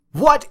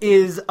What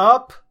is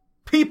up,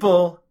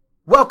 people?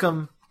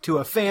 Welcome to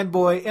a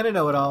fanboy and a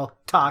know-it-all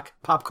talk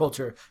pop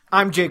culture.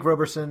 I'm Jake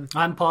Roberson.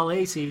 I'm Paul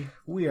Acey.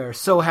 We are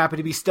so happy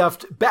to be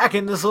stuffed back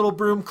in this little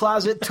broom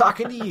closet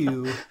talking to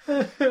you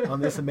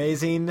on this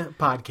amazing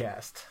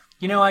podcast.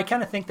 You know, I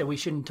kind of think that we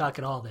shouldn't talk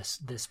at all this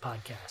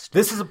podcast.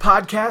 This is a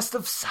podcast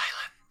of silence.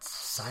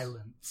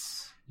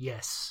 Silence.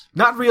 Yes.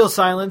 Not real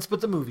silence,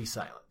 but the movie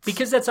silence.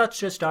 Because that's not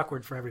just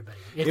awkward for everybody.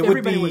 If it would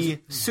everybody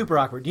be super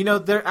awkward. You know,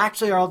 there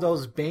actually are all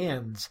those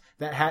bands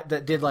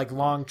that did like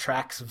long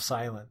tracks of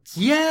silence.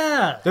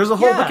 Yeah. There's a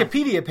whole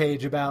Wikipedia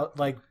page about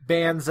like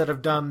bands that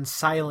have done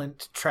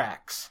silent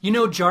tracks. You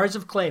know, Jars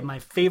of Clay, my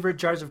favorite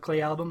Jars of Clay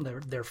album,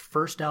 their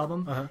first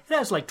album, it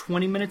has like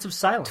 20 minutes of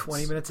silence.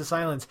 20 minutes of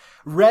silence.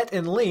 Rhett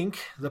and Link,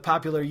 the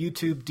popular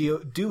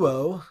YouTube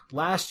duo,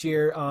 last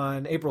year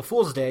on April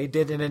Fool's Day,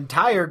 did an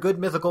entire Good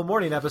Mythical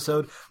Morning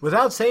episode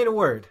without saying a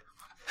word.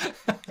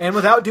 And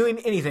without doing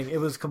anything. It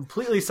was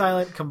completely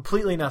silent,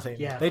 completely nothing.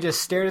 Yeah. They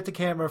just stared at the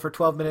camera for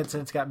 12 minutes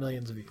and it's got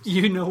millions of views.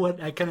 You know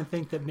what? I kind of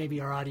think that maybe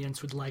our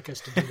audience would like us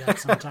to do that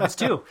sometimes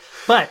too.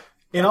 But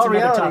in all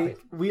reality,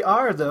 we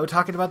are, though,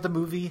 talking about the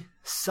movie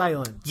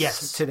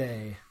Silence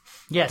today.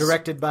 Yes.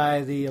 Directed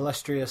by the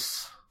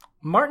illustrious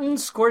Martin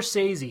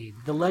Scorsese,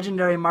 the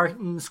legendary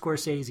Martin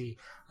Scorsese.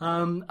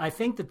 I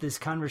think that this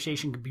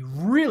conversation could be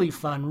really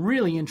fun,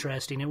 really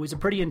interesting. It was a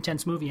pretty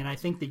intense movie, and I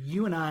think that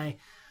you and I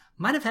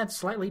might have had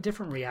slightly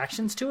different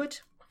reactions to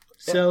it.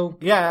 So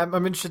yeah,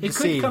 I'm interested to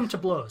see. It could come to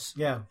blows.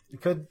 Yeah,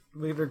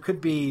 there could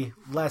be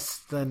less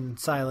than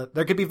silent.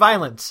 There could be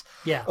violence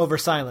over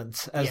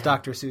silence, as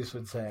Dr. Seuss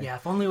would say. Yeah,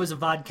 if only it was a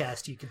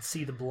vodcast, you could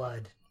see the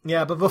blood.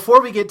 Yeah, but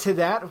before we get to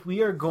that,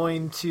 we are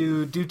going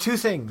to do two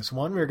things.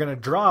 One, we're going to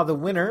draw the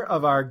winner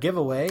of our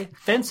giveaway.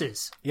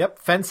 Fences. Yep,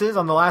 Fences.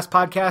 On the last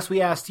podcast,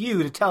 we asked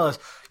you to tell us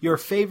your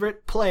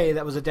favorite play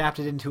that was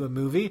adapted into a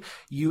movie.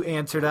 You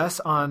answered us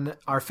on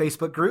our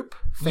Facebook group,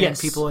 Fan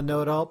People and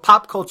Know-It-All,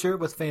 Pop Culture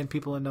with Fan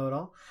People and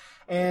Know-It-All.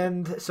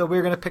 And so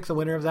we're going to pick the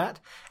winner of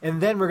that.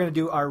 And then we're going to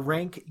do our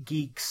Rank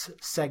Geeks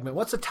segment.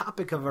 What's the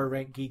topic of our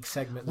Rank Geeks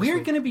segment this week?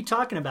 We're going to be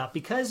talking about,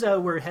 because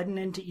we're heading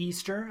into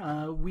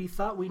Easter, we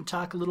thought we'd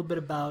talk a little bit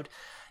about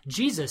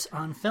Jesus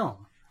on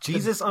film.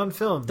 Jesus on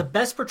film. The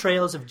best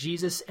portrayals of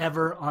Jesus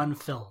ever on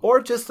film. Or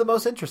just the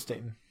most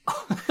interesting.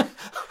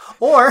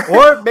 or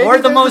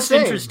maybe the most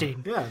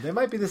interesting. Yeah, they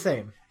might be the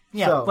same.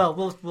 Yeah, so.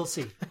 Well, we'll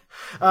see.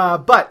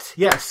 But,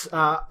 yes,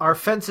 our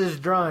Fences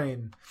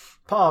drawing.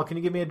 Paul, can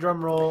you give me a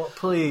drum roll,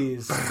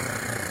 please?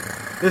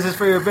 This is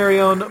for your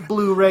very own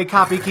Blu-ray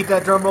copy. Keep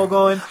that drum roll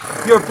going.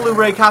 Your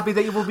Blu-ray copy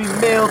that will be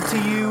mailed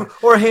to you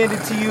or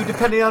handed to you,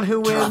 depending on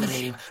who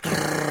wins.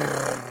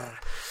 The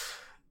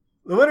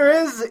winner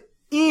is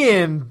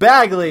Ian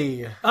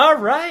Bagley. All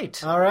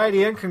right,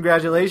 Ian.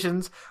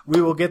 Congratulations.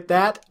 We will get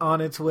that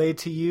on its way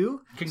to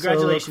you.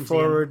 Congratulations, so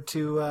look forward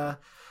to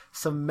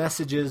some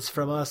messages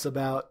from us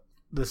about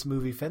this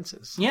movie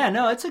Fences. Yeah,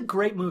 no, it's a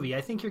great movie.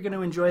 I think you're going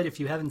to enjoy it if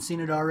you haven't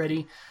seen it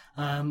already.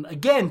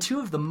 Again,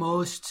 two of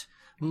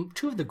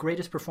the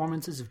greatest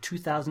performances of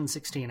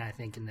 2016, I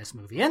think, in this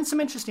movie. And some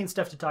interesting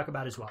stuff to talk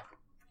about as well.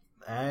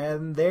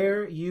 And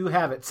there you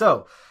have it.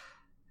 So,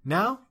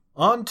 now,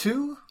 on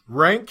to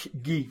Rank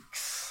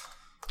Geeks.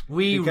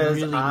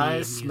 Because really I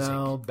need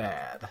smell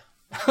bad.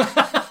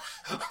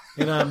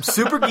 And I'm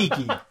super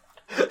geeky.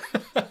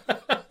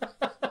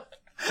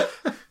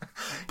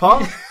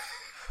 Paul?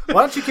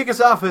 Why don't you kick us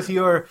off with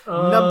your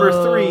number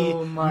 3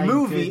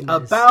 movie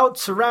about,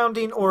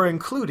 surrounding, or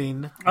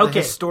including the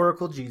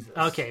historical Jesus?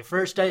 Okay,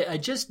 first, I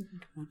just...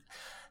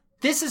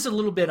 This is a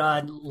little bit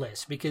odd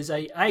list because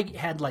I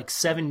had like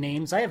 7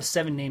 names. I have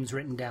 7 names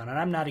written down, and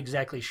I'm not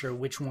exactly sure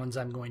which ones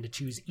I'm going to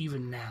choose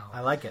even now. I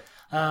like it.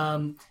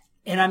 And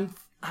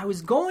I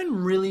was going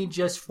really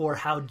just for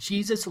how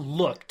Jesus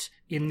looked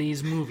in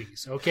these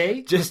movies,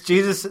 okay? Just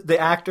Jesus, the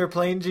actor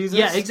playing Jesus?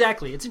 Yeah,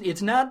 exactly.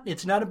 It's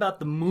not about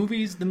the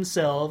movies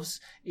themselves.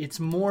 It's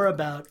more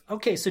about,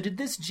 okay, so did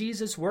this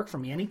Jesus work for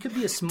me? And he could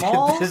be a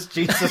small... Did this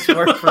Jesus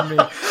work for me?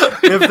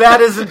 If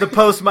that isn't the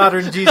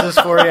postmodern Jesus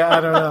for you, I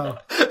don't know.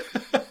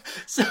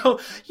 So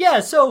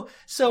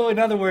in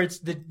other words,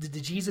 the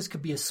Jesus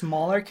could be a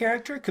smaller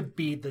character, could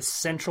be the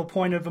central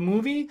point of a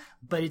movie,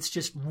 but it's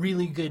just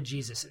really good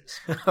Jesuses.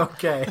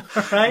 Okay.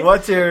 Right?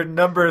 What's your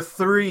number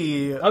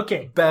 3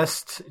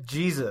 best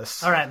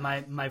Jesus? All right,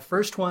 my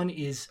first one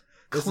is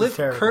Cliff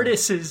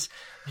Curtis's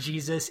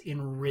Jesus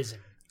in Risen.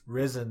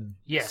 Risen.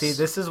 Yes. See,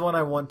 this is one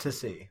I want to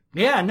see.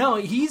 Yeah, no,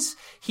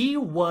 he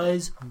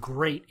was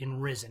great in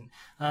Risen.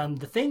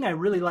 The thing I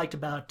really liked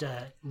about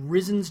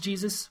Risen's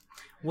Jesus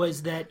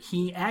was that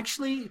he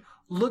actually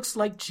looks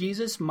like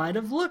Jesus might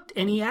have looked,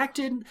 and he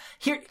acted.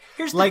 Here's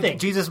the thing. Like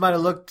Jesus might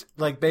have looked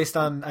like based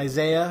on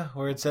Isaiah,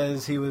 where it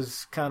says he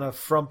was kind of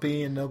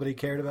frumpy and nobody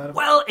cared about him.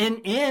 Well,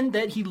 and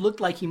that he looked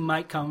like he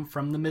might come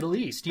from the Middle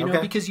East, you know,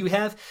 because you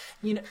have,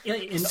 you know,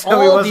 in so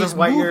all he wasn't these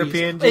white movies,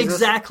 European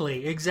Jesus?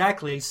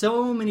 Exactly.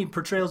 So many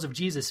portrayals of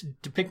Jesus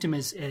depict him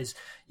as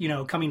you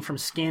know, coming from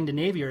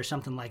Scandinavia or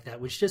something like that,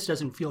 which just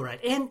doesn't feel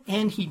right.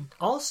 And he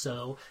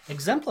also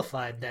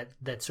exemplified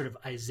that sort of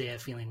Isaiah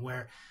feeling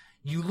where,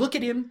 you look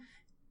at him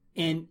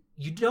and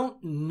you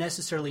don't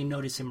necessarily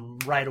notice him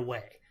right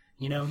away.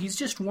 You know, he's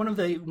just one of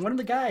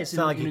the guys. It's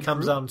not like he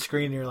comes on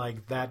screen and you're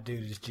like, that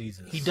dude is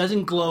Jesus. He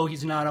doesn't glow.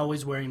 He's not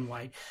always wearing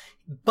white.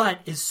 But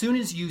as soon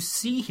as you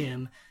see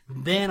him,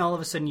 then all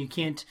of a sudden you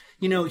can't,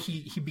 you know,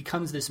 he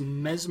becomes this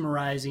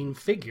mesmerizing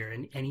figure.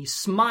 And he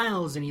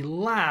smiles and he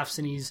laughs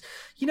and he's,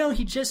 you know,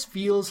 he just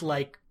feels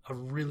like a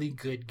really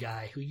good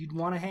guy who you'd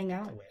want to hang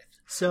out with.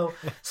 So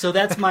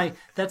that's my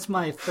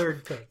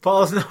third pick.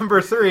 Paul's number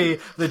 3,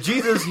 the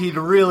Jesus he'd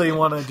really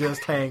want to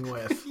just hang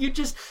with.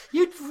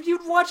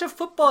 You'd watch a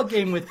football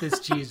game with this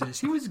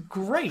Jesus. He was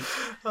great.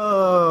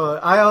 Oh,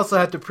 I also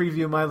had to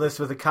preview my list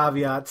with a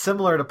caveat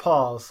similar to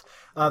Paul's.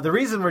 The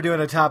reason we're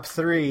doing a top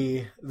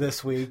 3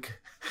 this week,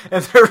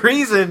 and the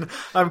reason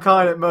I'm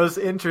calling it most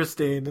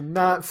interesting and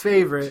not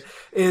favorite,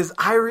 is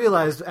I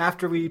realized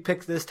after we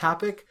picked this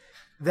topic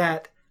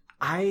that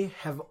I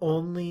have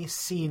only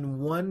seen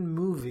one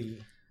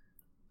movie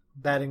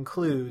that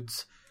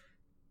includes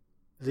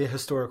the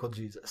historical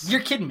Jesus.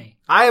 You're kidding me.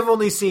 I have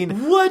only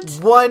seen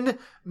one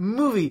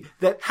movie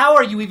that How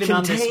are you even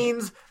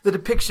contains the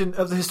depiction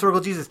of the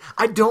historical Jesus.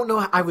 I don't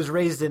know. I was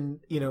raised in,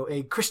 you know,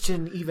 a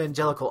Christian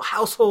evangelical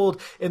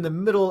household in the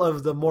middle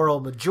of the moral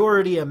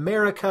majority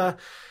America,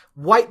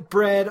 white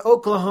bread,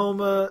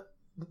 Oklahoma,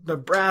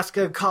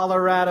 Nebraska,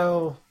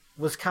 Colorado,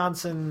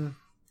 Wisconsin,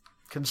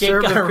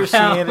 conservative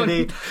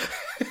Christianity.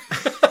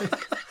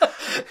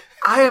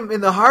 I am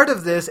in the heart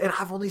of this, and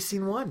I've only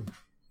seen one.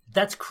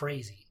 That's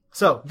crazy.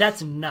 So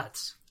that's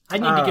nuts. I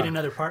need to get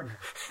another partner.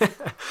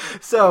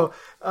 So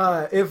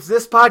if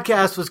this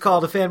podcast was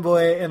called A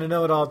Fanboy and a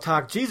Know-It-All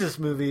Talk Jesus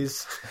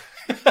Movies,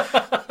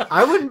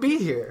 I wouldn't be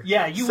here.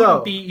 Yeah, you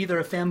wouldn't be either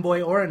a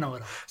fanboy or a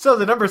know-it-all. So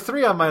the number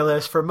 3 on my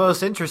list for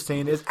most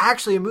interesting is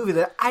actually a movie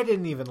that I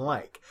didn't even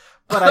like,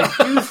 but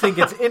I do think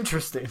it's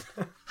interesting.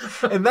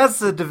 And that's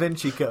the Da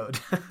Vinci Code.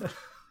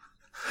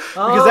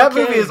 Because that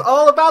movie is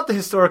all about the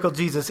historical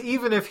Jesus,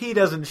 even if he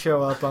doesn't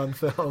show up on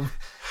film.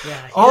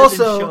 Yeah, he also,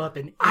 doesn't show up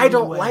in any I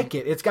don't way. like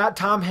it. It's got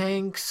Tom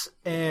Hanks,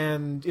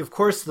 and of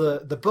course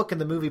the book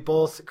and the movie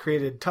both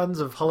created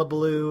tons of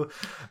hullabaloo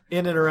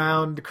in and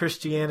around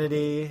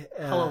Christianity.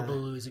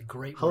 Hullabaloo is a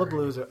great word.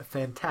 Hullabaloo is a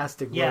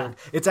fantastic word.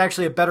 It's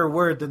actually a better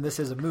word than this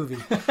is a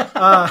movie.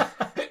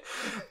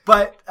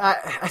 But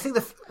I think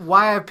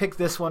why I picked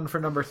this one for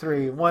number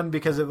 3, one,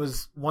 because it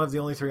was one of the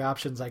only 3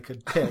 options I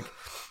could pick.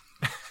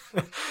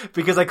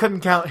 Because I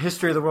couldn't count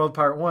History of the World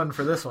Part 1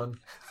 for this one,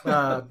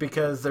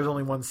 because there's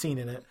only one scene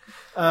in it,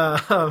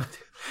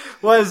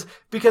 was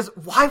because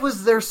why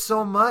was there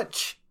so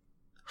much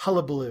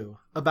hullabaloo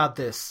about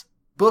this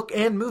book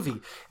and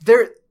movie?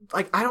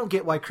 I don't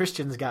get why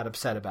Christians got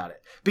upset about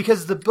it,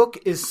 because the book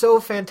is so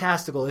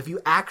fantastical. If you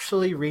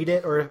actually read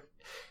it, or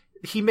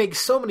he makes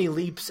so many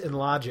leaps in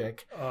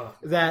logic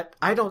that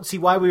I don't see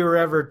why we were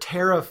ever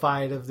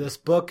terrified of this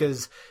book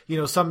as, you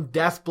know, some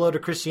death blow to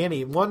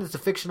Christianity. 1, it's a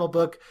fictional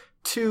book.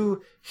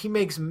 2, he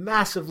makes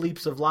massive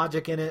leaps of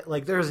logic in it.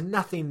 Like, there's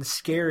nothing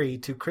scary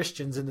to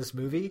Christians in this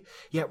movie,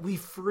 yet we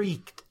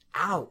freaked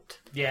out.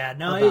 Yeah,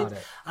 no,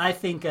 I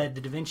think the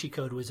Da Vinci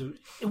Code was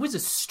a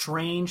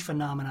strange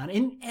phenomenon.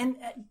 And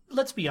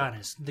let's be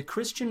honest, the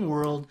Christian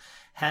world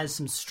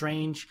has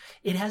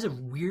it has a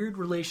weird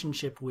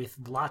relationship with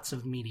lots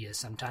of media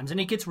sometimes, and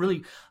it gets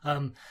really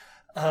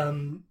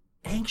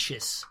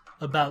anxious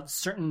about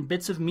certain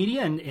bits of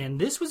media,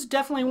 and this was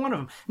definitely one of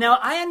them. Now,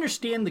 I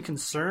understand the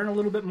concern a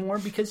little bit more,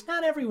 because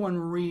not everyone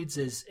reads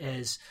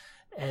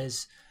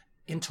as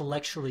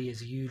intellectually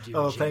as you do.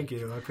 Oh, Jake. Thank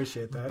you. I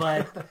appreciate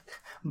that.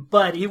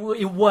 But it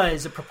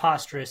was a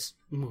preposterous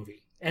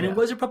movie. And it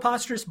was a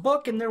preposterous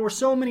book, and there were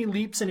so many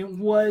leaps, and it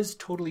was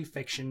totally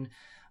fiction.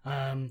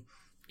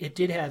 It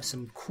did have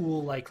some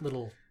cool, like,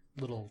 little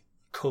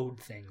code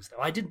things,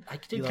 though. I did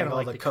kind of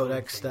like the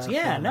codex stuff.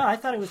 Yeah, no, I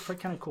thought it was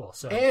kind of cool.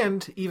 So,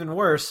 and even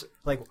worse,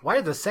 like, why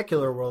did the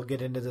secular world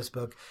get into this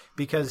book?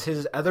 Because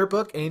his other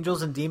book,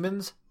 Angels and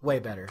Demons, way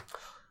better.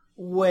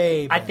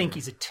 Way better. I think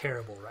he's a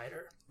terrible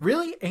writer.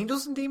 Really?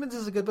 Angels and Demons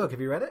is a good book.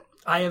 Have you read it?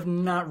 I have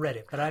not read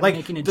it, but I'm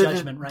making a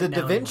judgment right now. The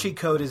Da Vinci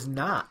Code is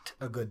not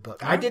a good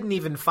book. I didn't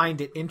even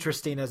find it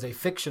interesting as a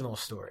fictional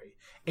story.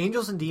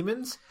 Angels and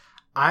Demons,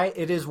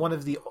 it is one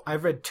of the...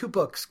 I've read 2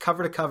 books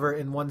cover to cover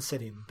in one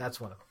sitting. That's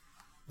one of them.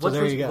 So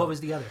there you go. What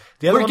was the other?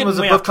 The other one was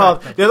a book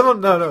called... The other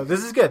one... No,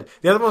 this is good.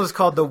 The other one was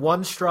called The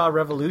One Straw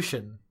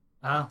Revolution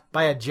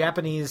by a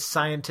Japanese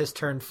scientist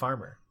turned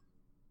farmer.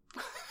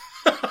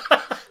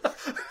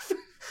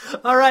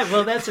 All right,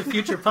 well, that's a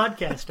future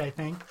podcast, I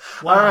think.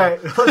 Wow. All right,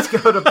 let's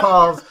go to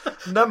Paul's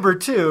number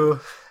 2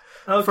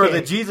 for the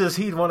Okay. Jesus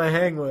he'd want to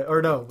hang with.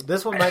 Or no,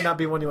 this one might not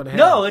be one you want to hang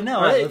with. No.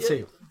 All right, let's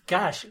see.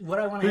 Gosh, what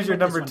I want to. Who's your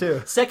number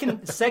 2?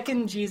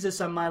 Second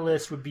Jesus on my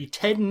list would be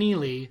Ted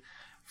Neely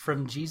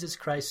from Jesus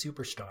Christ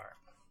Superstar.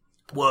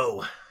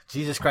 Whoa.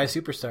 Jesus Christ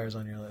Superstar is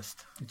on your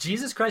list.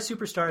 Jesus Christ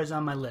Superstar is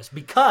on my list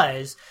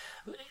because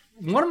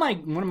one of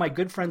my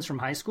good friends from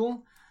high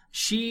school,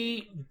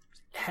 she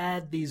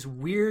had these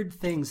weird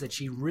things that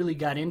she really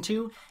got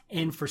into,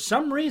 and for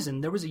some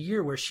reason there was a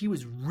year where she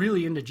was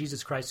really into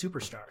Jesus Christ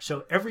Superstar.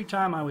 So every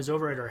time I was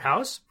over at her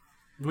house,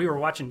 we were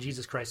watching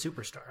Jesus Christ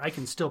Superstar. I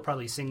can still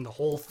probably sing the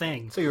whole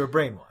thing. So you were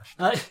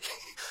brainwashed.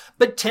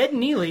 But Ted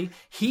Neely,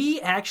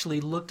 he actually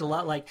looked a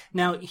lot like...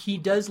 Now, he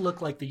does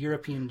look like the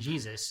European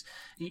Jesus,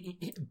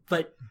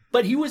 but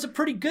he was a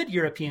pretty good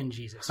European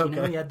Jesus. You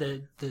know, he had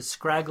the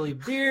scraggly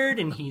beard,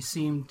 and he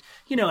seemed...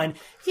 and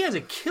he has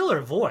a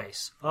killer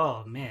voice.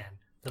 Oh, man.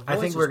 The voice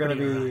I think we're going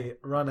to be right.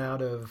 run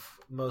out of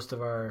most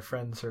of our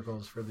friend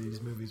circles for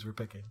these movies we're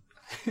picking.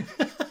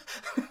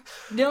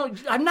 No,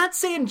 I'm not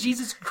saying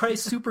Jesus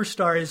Christ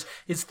Superstar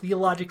is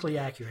theologically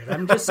accurate.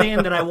 I'm just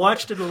saying that I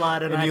watched it a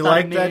lot, and I you thought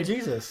like it made, that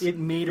Jesus. It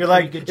made You're a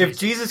pretty like, good if Jesus.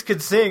 Jesus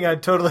could sing,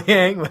 I'd totally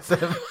hang with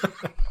him.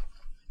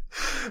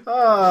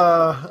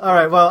 All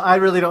right. Well, I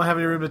really don't have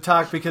any room to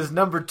talk because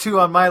number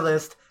 2 on my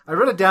list, I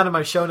wrote it down in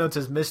my show notes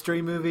as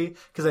mystery movie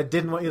because I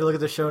didn't want you to look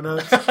at the show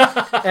notes,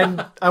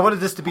 and I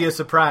wanted this to be a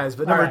surprise.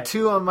 But number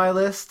 2 on my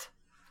list,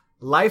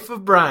 Life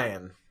of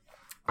Brian.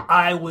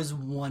 I was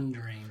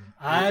wondering,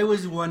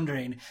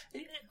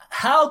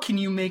 how can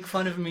you make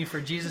fun of me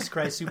for Jesus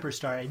Christ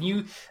Superstar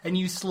and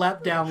you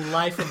slap down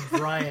Life of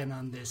Brian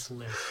on this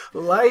list?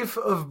 Life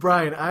of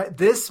Brian.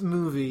 This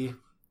movie,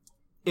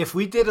 if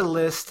we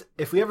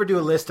ever do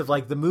a list of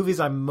like the movies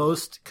I'm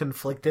most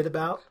conflicted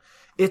about,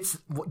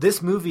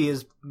 this movie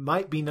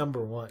might be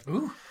number 1.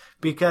 Ooh.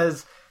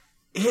 Because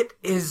it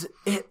is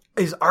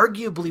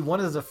arguably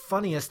one of the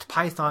funniest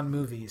Python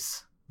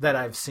movies that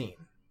I've seen.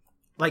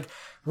 Like,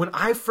 when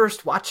I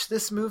first watched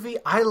this movie,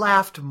 I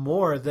laughed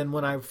more than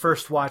when I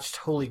first watched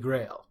Holy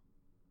Grail.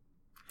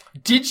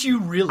 Did you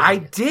really? I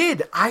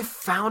did. I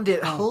found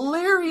it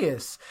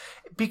hilarious.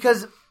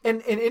 Because,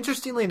 and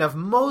interestingly enough,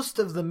 most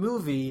of the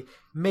movie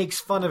makes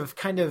fun of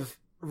kind of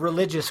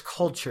religious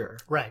culture.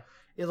 Right.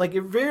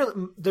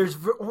 There's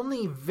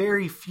only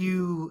very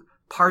few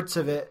parts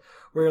of it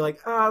where you're like,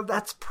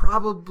 that's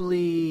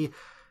probably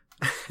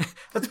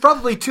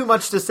too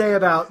much to say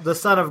about the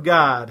Son of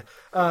God.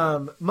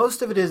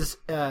 Most of it is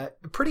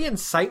pretty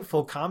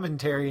insightful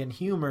commentary and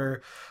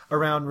humor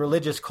around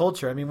religious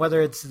culture. I mean,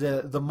 whether it's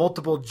the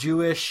multiple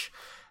Jewish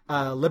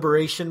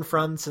liberation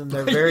fronts and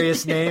their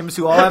various names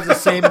who all have the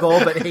same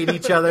goal but hate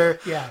each other,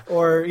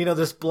 or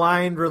this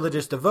blind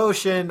religious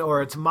devotion,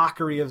 or it's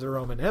mockery of the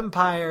Roman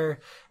Empire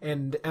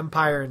and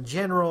empire in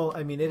general.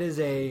 I mean, it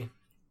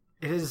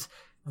is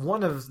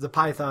one of the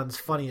Python's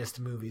funniest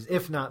movies,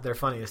 if not their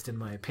funniest in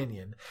my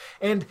opinion.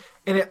 And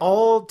it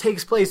all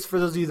takes place, for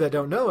those of you that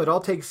don't know, it all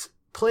takes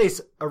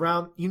place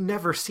around, you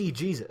never see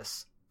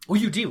Jesus. Well,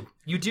 you do.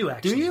 You do,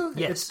 actually. Do you?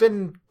 Yes. It's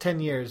been 10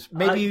 years.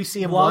 Maybe you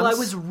see him while once. I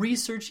was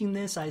researching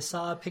this, I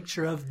saw a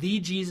picture of the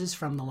Jesus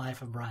from the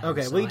Life of Brian.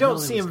 Okay, so well, you don't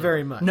see him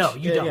very much. No,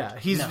 you don't. Yeah,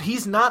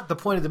 he's not the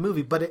point of the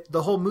movie, but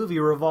the whole movie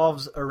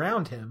revolves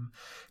around him.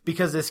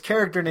 Because this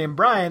character named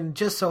Brian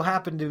just so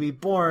happened to be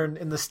born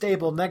in the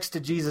stable next to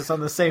Jesus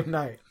on the same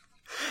night.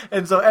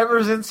 And so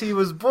ever since he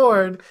was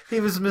born, he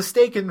was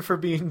mistaken for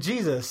being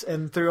Jesus.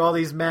 And through all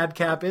these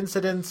madcap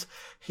incidents,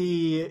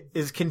 he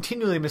is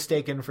continually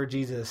mistaken for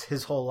Jesus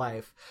his whole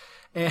life.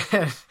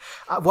 And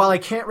while I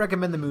can't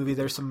recommend the movie,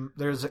 there's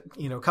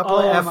a couple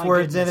of F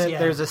words in it. Yeah.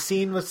 There's a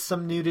scene with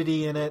some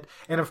nudity in it.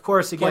 And of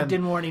course, again,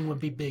 Plankton warning would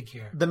be big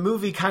here. The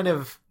movie kind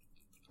of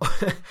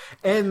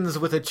ends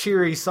with a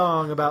cheery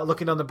song about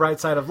looking on the bright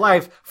side of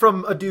life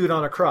from a dude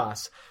on a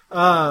cross.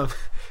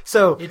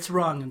 So it's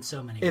wrong in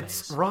so many ways.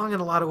 It's wrong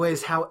in a lot of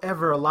ways.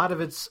 However, a lot of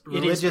its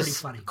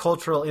religious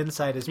cultural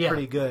insight is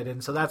pretty good.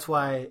 And so that's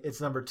why it's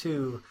number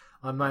 2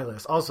 on my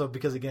list. Also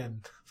because,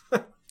 again,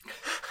 I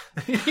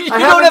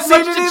haven't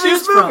seen any of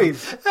these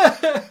movies.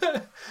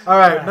 All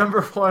right,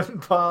 number 1,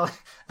 Paul.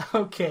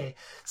 Okay.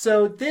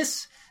 So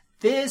this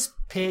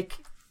pick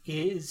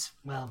is,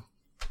 well,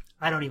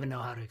 I don't even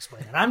know how to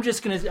explain it. I'm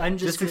just gonna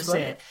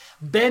say it.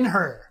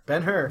 Ben-Hur.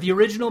 Ben-Hur. The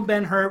original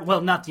Ben-Hur.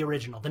 Well, not the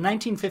original. The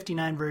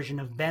 1959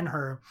 version of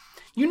Ben-Hur.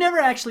 You never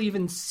actually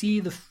even see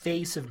the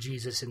face of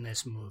Jesus in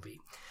this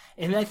movie,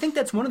 and I think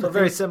that's one of the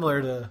very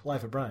similar to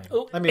Life of Brian.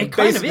 Oh, I mean, it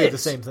kind basically of the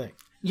same thing.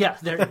 Yeah,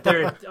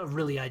 they're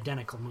really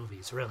identical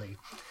movies, really.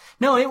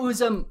 No, it was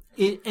and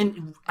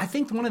I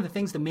think one of the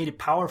things that made it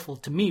powerful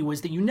to me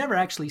was that you never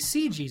actually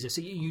see Jesus.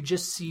 You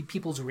just see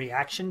people's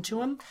reaction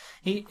to him.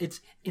 It's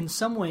in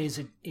some ways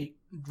it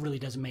really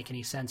doesn't make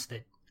any sense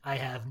that I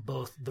have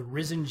both the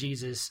risen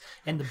Jesus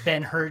and the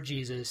Ben-Hur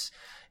Jesus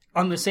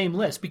on the same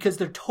list because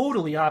they're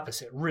totally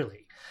opposite,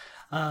 really.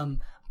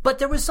 But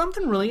there was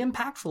something really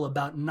impactful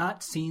about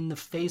not seeing the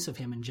face of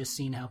him and just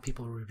seeing how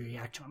people would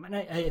react to him. And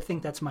I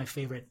think that's my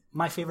favorite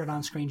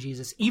on-screen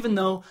Jesus, even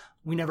though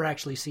we never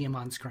actually see him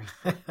on screen.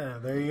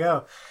 There you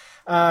go.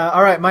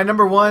 All right, my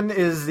number 1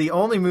 is the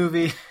only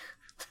movie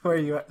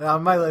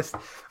on my list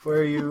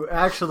where you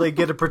actually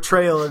get a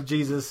portrayal of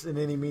Jesus in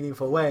any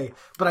meaningful way.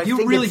 But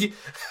you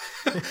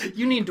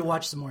need to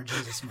watch some more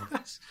Jesus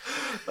movies.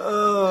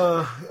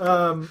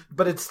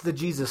 But it's the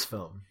Jesus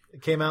film.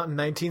 It came out in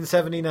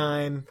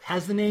 1979.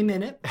 Has the name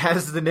in it.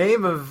 Has the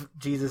name of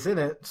Jesus in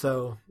it.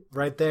 So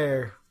right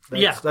there,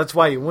 That's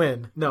why you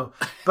win. No,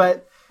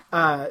 but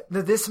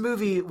this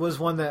movie was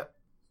one that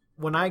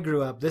when I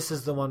grew up, this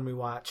is the one we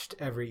watched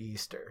every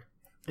Easter.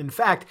 In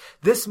fact,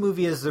 this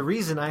movie is the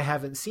reason I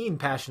haven't seen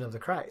Passion of the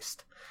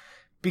Christ,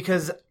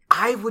 because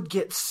I would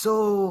get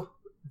so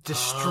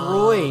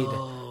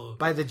destroyed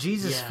by the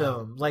Jesus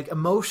film. Like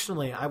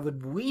emotionally, I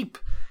would weep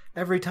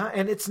every time.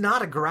 And it's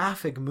not a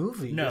graphic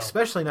movie,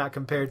 especially not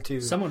compared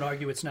to... Some would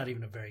argue it's not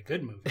even a very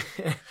good movie.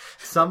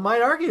 Some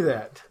might argue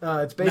that.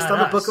 It's based on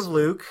the book of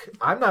Luke.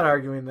 I'm not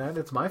arguing that.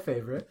 It's my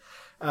favorite.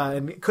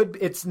 And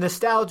it's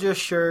nostalgia,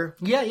 sure.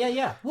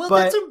 Yeah. Well,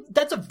 but,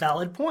 that's a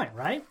valid point,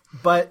 right?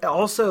 But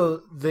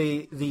also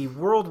the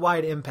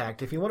worldwide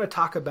impact. If you want to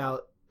talk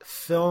about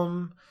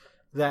film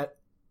that,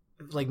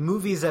 like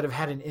movies that have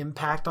had an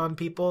impact on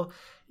people,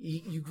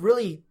 you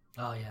really...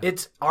 Oh, yeah.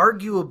 It's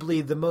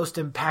arguably the most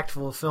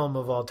impactful film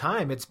of all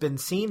time. It's been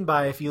seen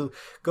by, if you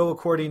go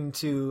according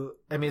to,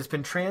 it's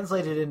been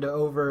translated into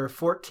over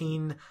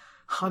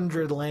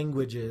 1,400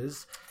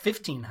 languages.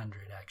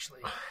 1,500,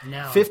 actually.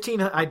 Now,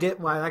 1,500. I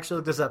actually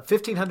looked this up.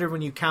 1,500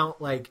 when you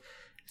count like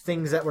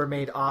things that were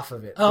made off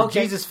of it. Oh, okay.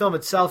 The Jesus film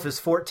itself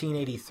is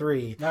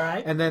 1,483. All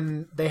right. And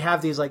then they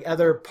have these like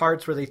other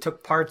parts where they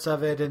took parts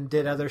of it and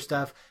did other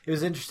stuff. It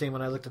was interesting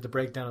when I looked at the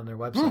breakdown on their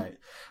website.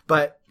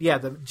 But yeah,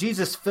 the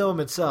Jesus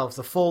film itself,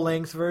 the full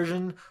length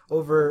version,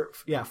 over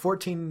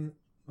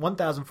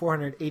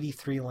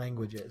 1,483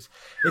 languages.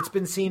 It's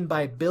been seen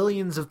by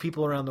billions of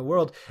people around the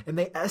world, and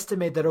they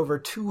estimate that over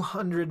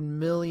 200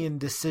 million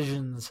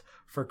decisions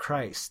for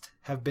Christ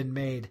have been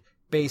made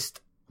based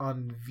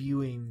on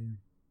viewing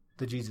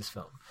the Jesus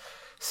film.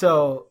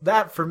 So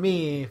that for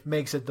me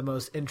makes it the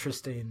most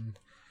interesting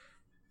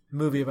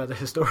movie about the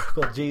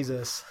historical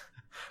Jesus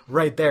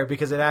right there,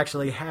 because it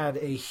actually had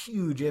a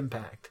huge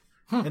impact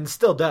and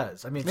still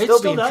does. It's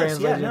still being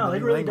translated into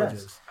new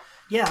languages. Does.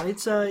 Yeah,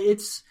 it's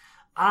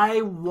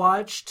I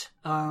watched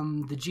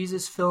the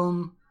Jesus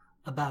film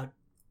about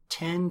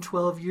 10,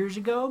 12 years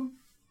ago,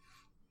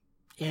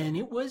 and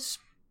it was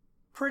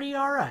pretty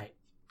all right.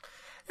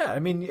 Yeah,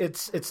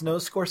 it's no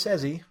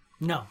Scorsese.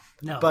 No,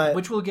 but,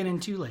 which we'll get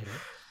into later.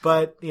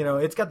 But,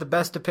 it's got the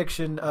best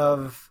depiction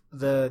of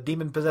the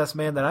demon-possessed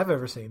man that I've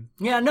ever seen.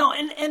 Yeah, no,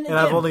 and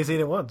I've only seen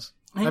it once.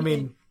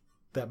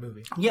 That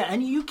movie. Yeah,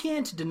 and you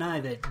can't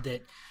deny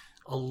that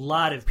a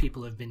lot of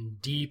people have been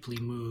deeply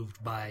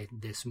moved by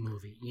this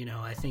movie.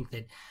 I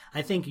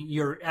think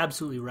you're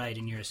absolutely right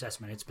in your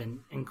assessment. It's been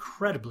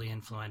incredibly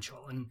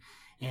influential,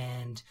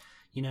 and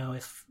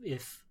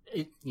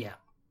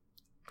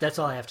that's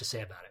all I have to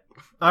say about it.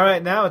 All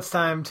right, now it's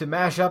time to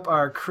mash up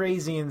our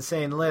crazy,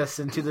 insane list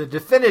into the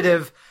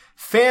definitive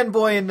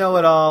fanboy and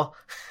know-it-all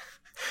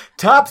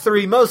top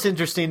 3 most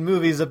interesting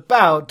movies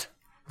about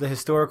the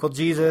historical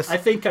Jesus. I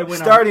think I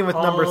went starting with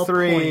number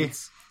 3.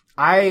 Points.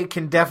 I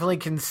can definitely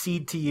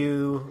concede to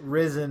you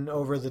Risen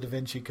over the Da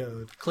Vinci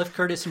Code. Cliff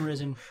Curtis and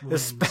Risen wins.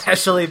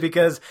 Especially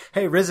because,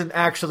 hey, Risen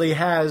actually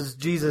has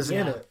Jesus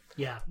in it.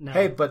 Yeah. No.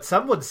 Hey, but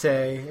some would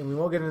say, and we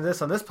won't get into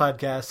this on this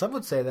podcast, some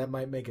would say that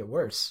might make it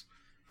worse,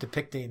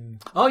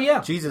 depicting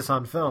Jesus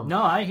on film.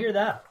 No, I hear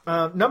that.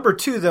 Number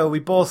 2, though, we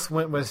both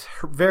went with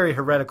very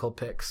heretical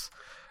picks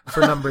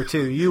for number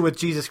 2. You with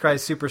Jesus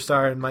Christ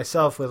Superstar and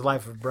myself with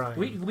Life of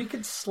Brian. We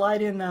could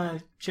slide in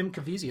Jim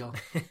Caviezel.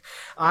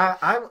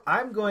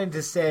 I'm going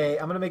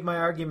to make my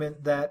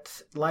argument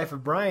that Life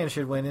of Brian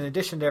should win, in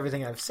addition to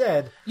everything I've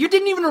said. You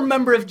didn't even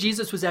remember if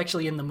Jesus was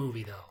actually in the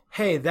movie, though.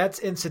 Hey, that's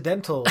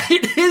incidental.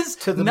 It is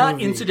to the not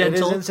movie.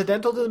 incidental. It is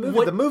incidental to the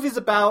movie. The movie's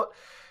about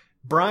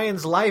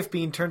Brian's life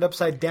being turned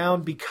upside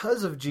down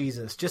because of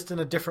Jesus, just in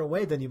a different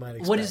way than you might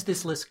expect. What is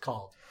this list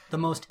called? The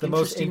most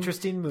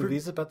interesting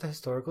movies about the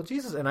historical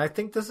Jesus. And I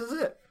think this is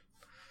it.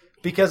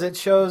 Because it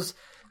shows,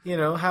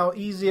 how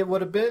easy it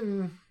would have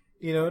been,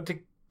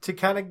 to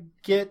kind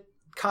of get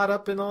caught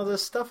up in all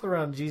this stuff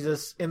around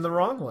Jesus in the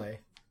wrong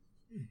way.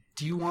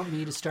 Do you want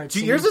me to start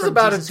singing Yours is from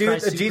about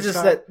Jesus a Jesus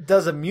that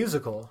does a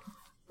musical.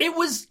 It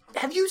was...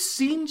 Have you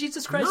seen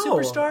Jesus Christ No,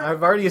 Superstar?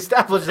 I've already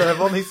established that I've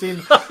only seen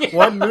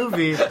one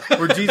movie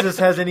where Jesus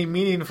has any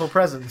meaningful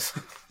presence.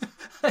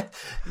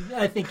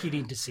 I think you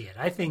need to see it.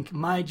 I think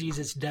my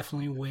Jesus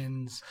definitely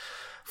wins.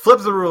 Flip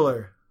the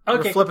ruler.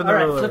 Okay, We're flipping the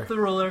ruler. Flip the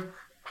ruler.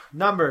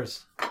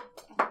 Numbers.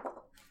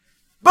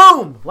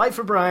 Boom! Light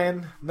for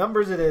Brian.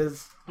 Numbers it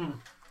is. All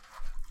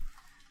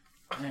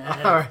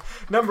right.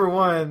 Number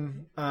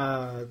 1,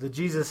 the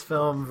Jesus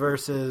film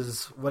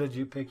versus, what did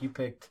you pick? You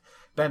picked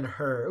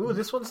Ben-Hur. Ooh,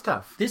 this one's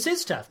tough. This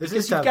is tough.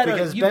 Because you've got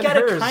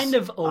a kind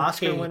of okay...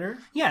 Oscar winner.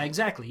 Yeah,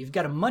 exactly. You've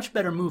got a much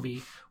better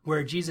movie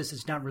where Jesus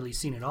is not really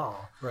seen at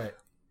all. Right.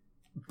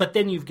 But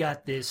then you've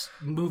got this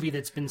movie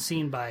that's been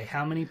seen by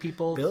how many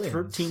people? Billions.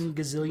 13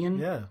 gazillion?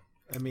 Yeah.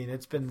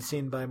 It's been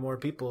seen by more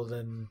people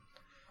than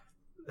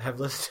have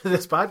listened to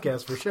this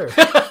podcast for sure.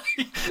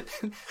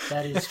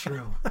 That is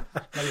true.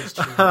 That is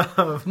true.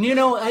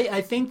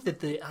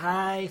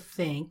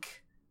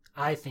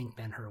 I think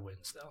Ben-Hur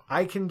wins, though.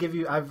 I can give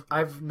you...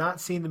 I've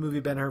not seen the movie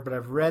Ben-Hur, but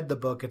I've read the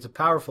book. It's a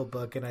powerful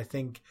book, and I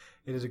think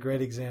it is a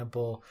great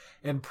example,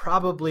 and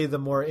probably the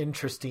more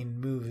interesting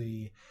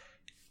movie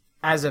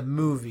as a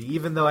movie,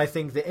 even though I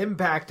think the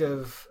impact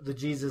of the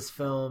Jesus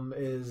film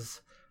is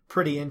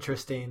pretty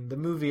interesting. The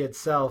movie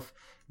itself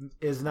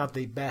is not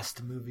the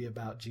best movie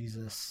about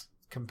Jesus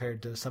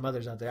compared to some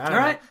others out there. I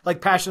don't know.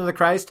 Like Passion of the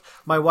Christ,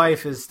 my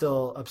wife is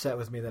still upset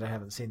with me that I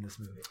haven't seen this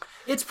movie.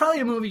 It's probably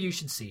a movie you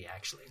should see,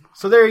 actually.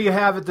 So there you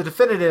have it, the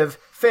definitive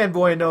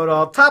Fanboy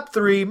Know-It-All top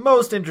 3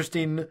 most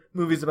interesting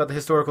movies about the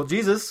historical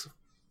Jesus.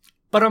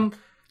 But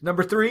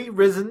Number 3,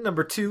 Risen.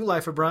 Number 2,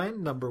 Life of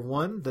Brian. Number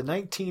 1, the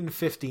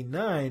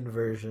 1959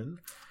 version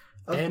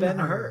of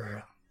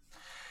Ben-Hur.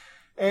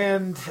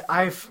 And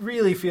I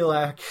really feel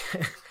like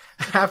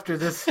after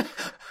this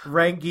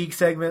Rank Geek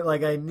segment,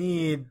 like I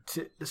need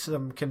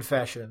some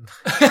confession.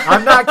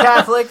 I'm not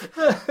Catholic.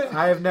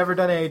 I have never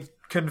done a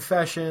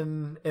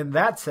confession in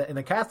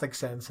a Catholic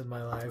sense in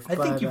my life. I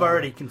think you've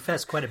already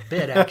confessed quite a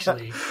bit,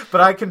 actually.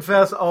 But I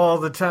confess all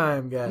the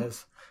time,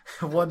 guys.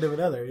 One to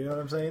another, you know what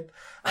I'm saying?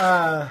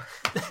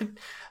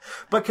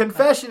 But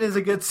confession is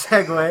a good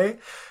segue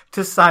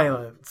to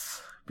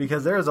silence,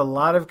 because there is a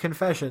lot of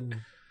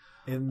confession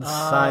in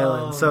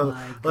silence. So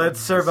let's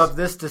serve up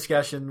this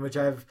discussion, which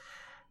I've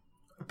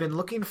been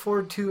looking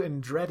forward to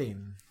and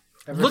dreading.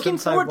 Ever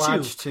since I watched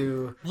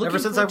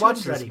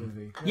this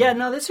movie. Yeah,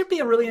 no, this would be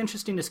a really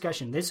interesting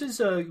discussion. This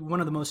is one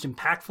of the most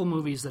impactful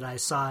movies that I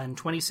saw in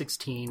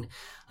 2016.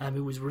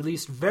 It was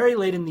released very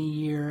late in the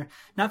year.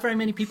 Not very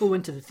many people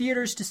went to the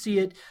theaters to see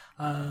it.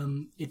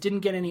 It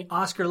didn't get any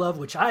Oscar love,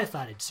 which I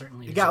thought it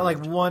certainly deserved. It got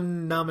like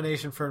one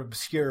nomination for an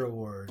obscure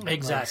award.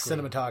 Exactly.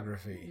 Like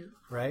cinematography,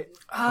 right?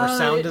 Or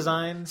sound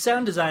design?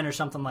 Sound design or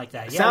something like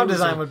that. Yeah, sound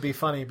design would be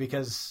funny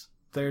because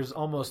there's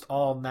almost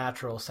all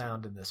natural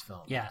sound in this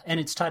film. Yeah, and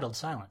it's titled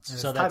Silence.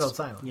 It's titled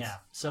Silence. Yeah,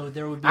 so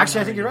there would be...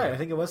 Actually, I think you're right. I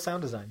think it was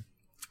sound design.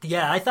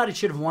 Yeah, I thought it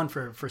should have won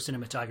for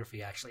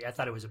cinematography, actually. I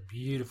thought it was a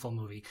beautiful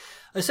movie.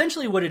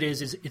 Essentially what it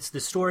is it's the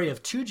story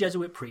of 2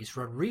 Jesuit priests,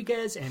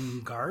 Rodriguez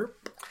and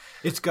Garp.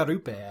 It's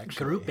Garupe,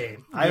 actually.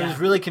 Garupe. I was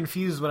really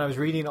confused when I was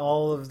reading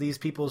all of these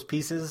people's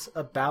pieces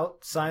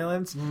about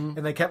silence, and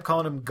they kept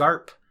calling him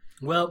Garp.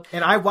 Well,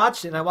 and I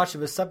watched it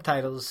with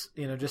subtitles,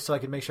 just so I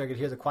could make sure I could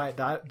hear the quiet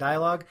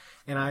dialogue.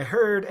 And I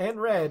heard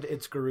and read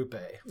it's Garupe.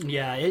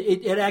 Yeah,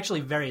 it actually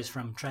varies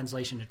from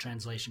translation to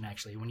translation,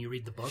 actually, when you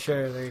read the book.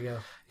 Sure, there you go.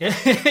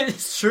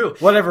 It's true.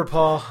 Whatever,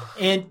 Paul.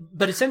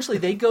 But essentially,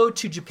 they go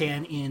to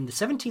Japan in the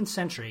 17th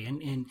century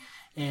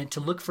and to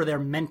look for their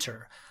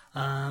mentor.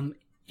 And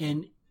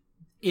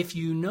if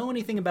you know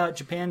anything about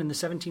Japan in the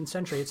 17th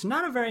century, it's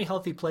not a very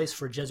healthy place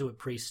for Jesuit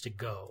priests to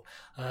go.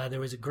 There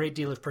was a great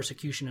deal of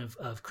persecution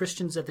of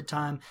Christians at the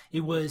time. It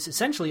was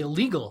essentially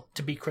illegal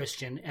to be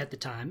Christian at the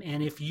time.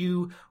 And if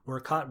you were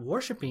caught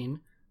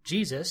worshiping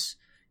Jesus,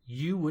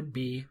 you would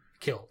be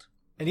killed.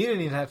 And you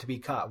didn't even have to be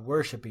caught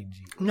worshiping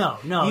Jesus. No.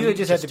 You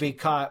just had to be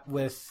caught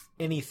with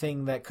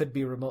anything that could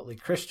be remotely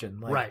Christian.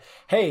 Like, right.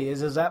 Hey,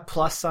 does that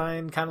plus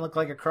sign kind of look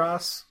like a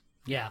cross?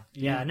 Yeah.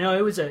 No,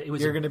 it was.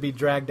 You're going to be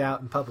dragged out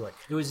in public.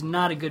 It was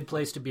not a good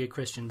place to be a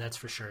Christian, that's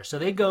for sure. So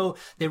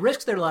they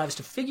risk their lives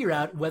to figure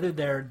out whether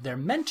their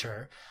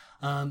mentor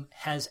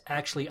has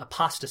actually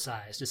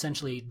apostatized,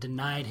 essentially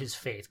denied his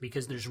faith,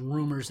 because there's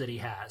rumors that he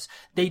has.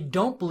 They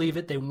don't believe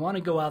it. They want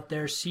to go out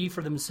there, see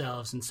for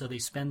themselves, and so they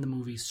spend the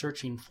movie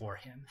searching for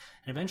him.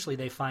 And eventually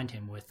they find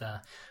him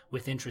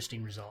with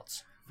interesting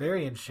results.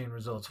 Very interesting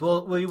results.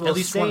 Well, we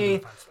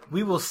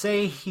will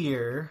say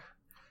here.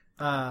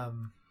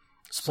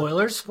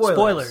 Spoilers.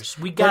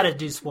 We got to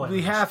do spoilers.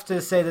 We have to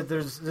say that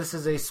this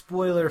is a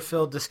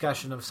spoiler-filled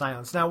discussion of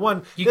silence.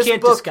 Now, you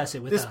can't discuss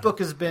it without. This book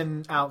has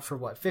been out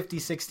for 50,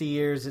 60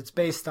 years. It's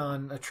based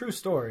on a true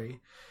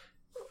story.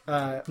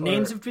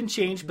 Names have been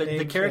changed, but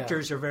the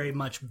characters are very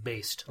much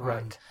based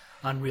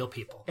on real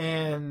people.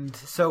 And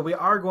so we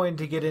are going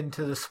to get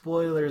into the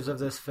spoilers of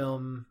this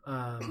film.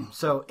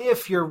 So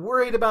if you're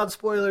worried about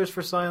spoilers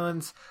for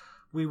Silence,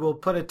 we will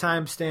put a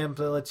timestamp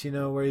that lets you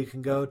know where you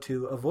can go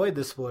to avoid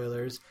the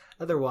spoilers.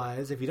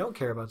 Otherwise, if you don't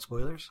care about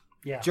spoilers,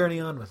 journey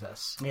on with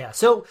us. Yeah.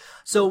 So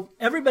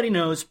everybody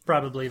knows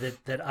probably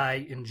that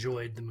I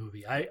enjoyed the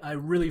movie. I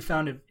really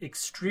found it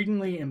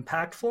extremely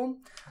impactful.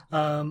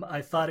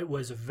 I thought it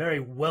was a very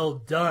well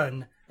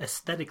done,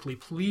 aesthetically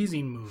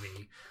pleasing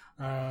movie.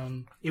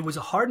 It was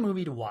a hard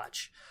movie to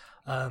watch.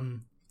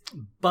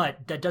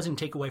 But that doesn't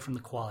take away from the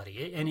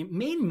quality. And it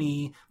made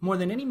me, more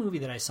than any movie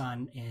that I saw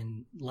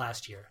in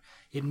last year,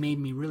 it made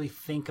me really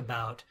think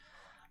about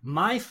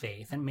my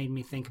faith and made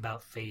me think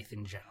about faith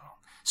in general.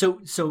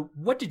 So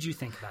what did you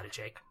think about it,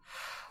 Jake?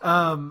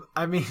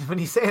 I mean, when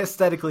you say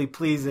aesthetically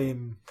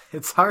pleasing,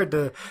 it's hard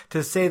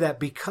to say that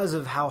because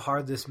of how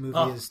hard this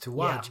movie is to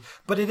watch. Yeah.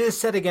 But it is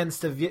set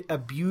against a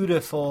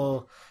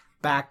beautiful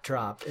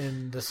backdrop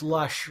in this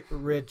lush,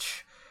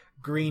 rich,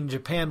 green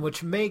Japan,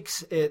 which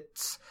makes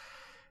it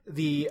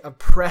the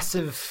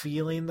oppressive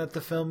feeling that the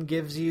film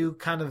gives you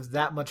kind of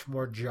that much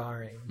more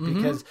jarring,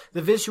 because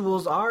the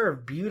visuals are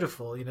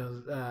beautiful,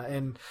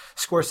 and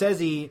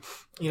Scorsese,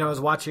 I was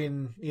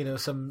watching,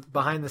 some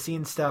behind the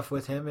scenes stuff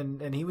with him,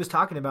 and he was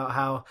talking about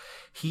how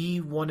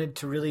he wanted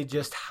to really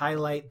just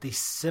highlight the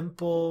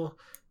simple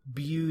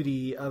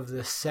beauty of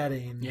the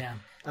setting, Yeah.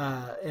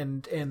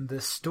 and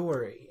the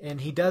story,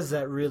 and he does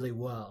that really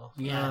well.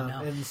 Yeah,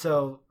 no. And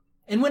so.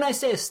 And when I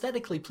say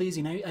aesthetically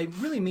pleasing, I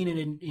really mean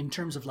it in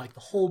terms of like the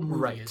whole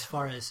movie. Right. As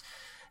far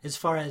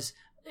as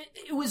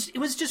it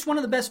was just one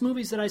of the best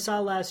movies that I saw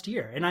last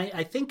year, and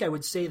I think I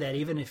would say that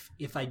even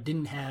if I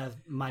didn't have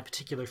my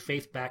particular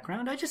faith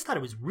background, I just thought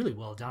it was really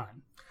well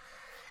done.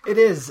 It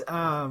is,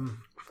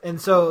 and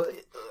so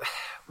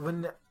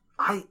when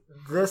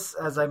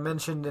as I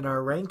mentioned in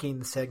our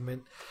ranking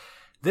segment,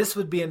 this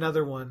would be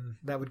another one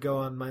that would go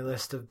on my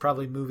list of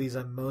probably movies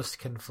I'm most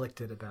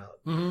conflicted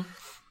about. Mm-hmm.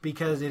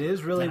 Because it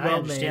is really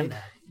well made.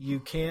 That. You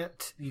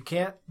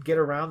can't get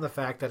around the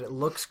fact that it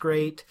looks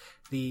great.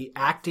 The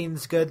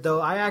acting's good,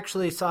 though. I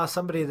actually saw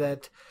somebody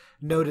that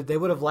noted they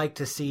would have liked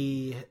to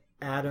see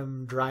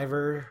Adam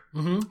Driver,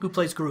 who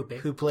plays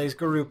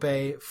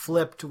Garupe,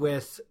 flipped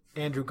with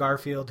Andrew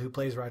Garfield, who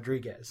plays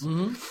Rodriguez.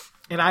 Mm-hmm.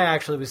 And I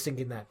actually was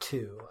thinking that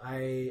too.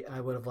 I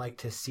would have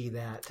liked to see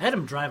that.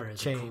 Adam Driver is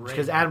change, great,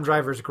 because Adam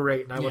Driver is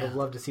great, and I would have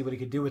loved to see what he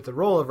could do with the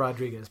role of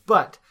Rodriguez.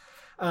 But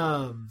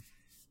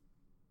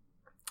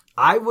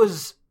I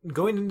was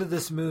going into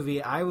this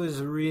movie, I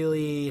was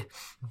really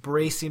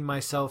bracing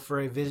myself for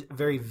a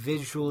very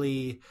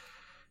visually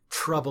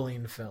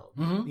troubling film.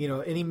 Mm-hmm. You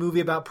know, any movie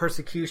about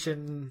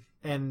persecution,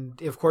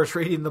 and of course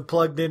reading the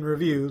Plugged In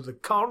review, the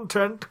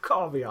content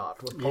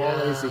caveat with Paul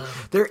Lacey.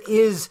 There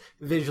is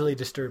visually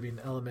disturbing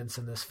elements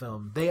in this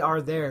film. They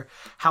are there.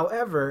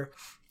 However,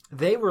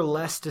 they were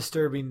less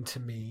disturbing to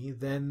me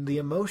than the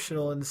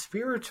emotional and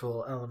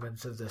spiritual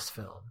elements of this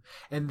film.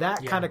 And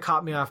that kind of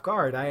caught me off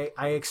guard.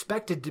 I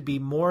expected to be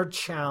more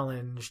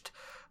challenged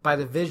by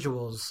the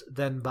visuals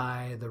than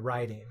by the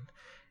writing.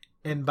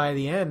 And by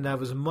the end, I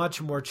was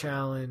much more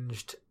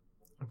challenged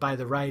by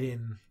the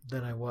writing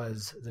than I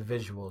was the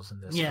visuals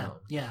in this film.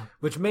 Yeah.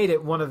 Which made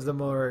it one of the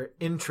more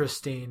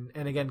interesting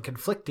and, again,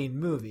 conflicting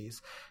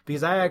movies.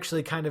 Because I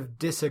actually kind of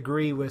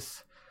disagree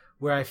with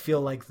where I feel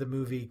like the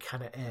movie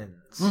kind of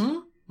ends.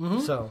 Mm-hmm. Mm-hmm.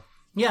 So.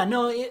 Yeah,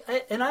 no,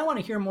 and I want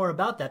to hear more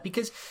about that,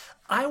 because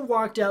I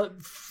walked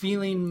out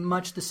feeling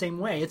much the same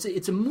way.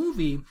 It's a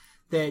movie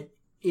that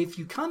if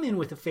you come in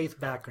with a faith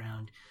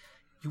background,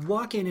 you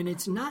walk in and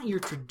it's not your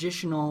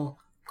traditional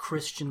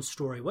Christian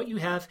story. What you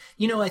have,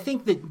 I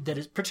think that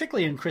is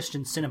particularly in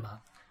Christian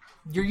cinema,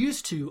 you're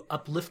used to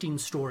uplifting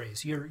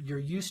stories. You're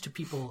used to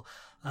people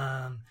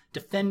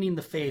defending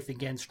the faith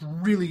against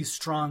really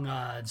strong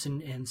odds,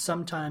 and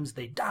sometimes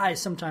they die,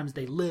 sometimes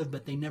they live,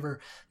 but they never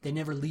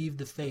leave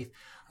the faith.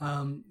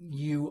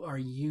 You are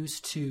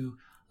used to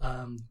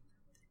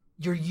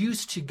you're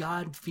used to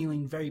God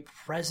feeling very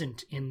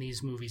present in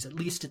these movies, at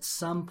least at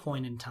some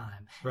point in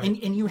time. Right.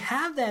 And you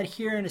have that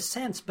here in a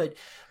sense, but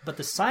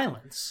the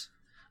silence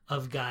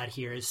of God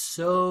here is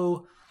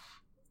so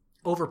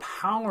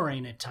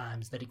overpowering at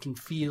times that it can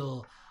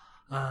feel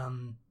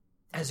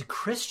as a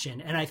Christian,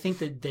 and I think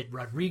that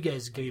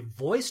Rodriguez gave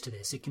voice to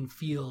this, it can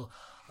feel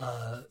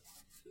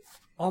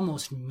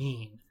almost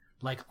mean,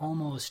 like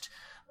almost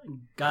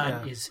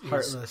God is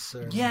heartless.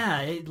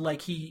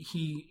 Like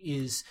he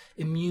is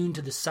immune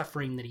to the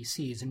suffering that he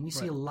sees, and we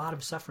see a lot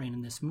of suffering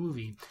in this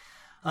movie,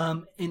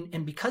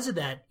 and because of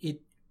that,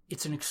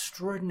 it's an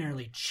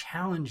extraordinarily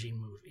challenging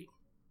movie.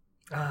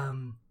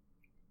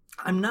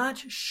 I'm not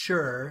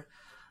sure.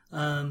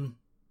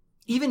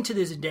 Even to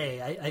this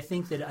day, I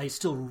think that I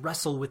still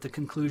wrestle with the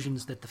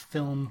conclusions that the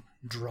film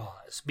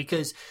draws.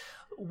 Because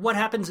what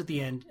happens at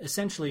the end,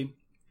 essentially,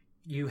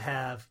 you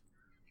have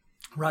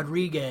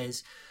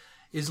Rodriguez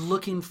is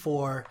looking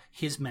for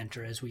his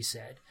mentor, as we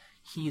said.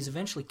 He is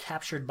eventually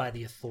captured by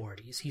the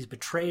authorities. He's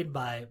betrayed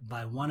by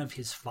one of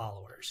his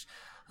followers.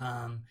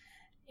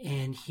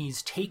 And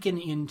he's taken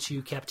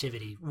into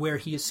captivity, where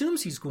he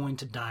assumes he's going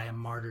to die a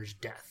martyr's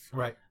death.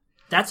 Right.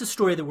 That's a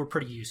story that we're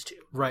pretty used to.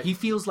 Right. He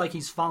feels like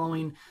he's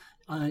following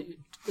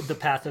the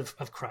path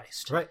of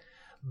Christ. Right.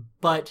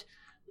 But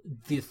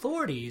the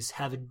authorities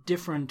have a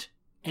different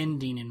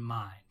ending in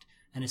mind.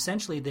 And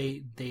essentially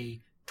they're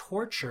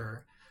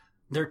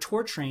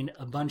torturing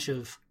a bunch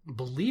of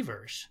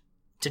believers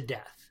to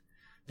death.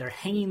 They're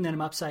hanging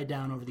them upside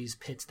down over these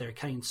pits. They're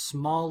cutting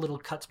small little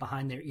cuts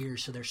behind their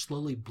ears, so they're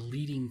slowly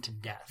bleeding to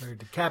death. They're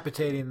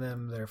decapitating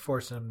them. They're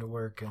forcing them to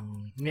work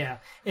in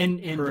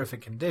and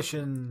horrific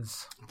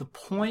conditions. The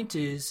point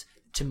is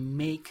to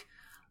make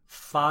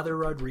Father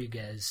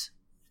Rodriguez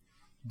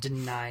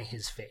deny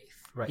his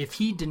faith. Right. If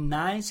he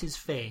denies his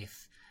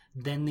faith,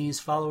 then these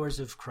followers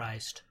of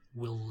Christ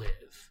will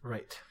live.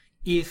 Right.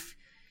 If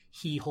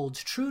he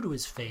holds true to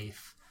his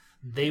faith,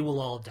 they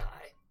will all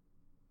die.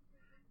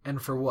 And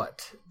for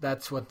what?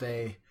 That's what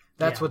the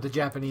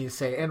Japanese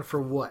say. And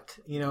for what?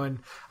 And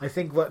I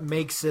think what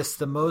makes this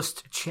the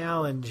most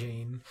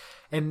challenging,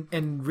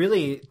 and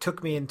really it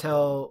took me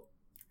until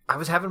I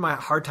was having my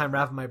hard time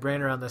wrapping my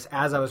brain around this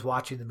as I was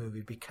watching the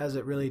movie, because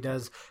it really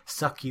does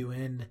suck you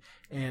in,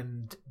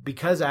 and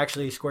because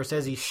actually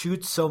Scorsese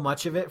shoots so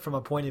much of it from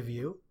a point of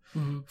view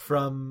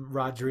from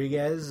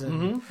Rodriguez,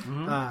 and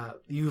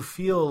you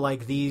feel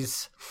like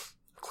these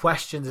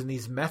questions and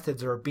these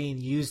methods are being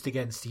used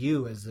against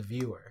you as the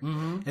viewer.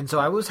 And so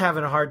I was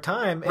having a hard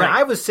time, and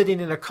I was sitting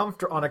in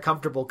on a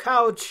comfortable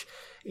couch,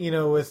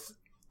 with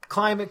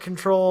climate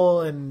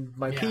control and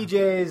my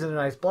PJs and a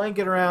nice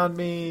blanket around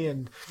me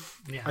and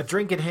a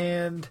drink in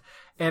hand.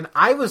 And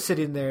I was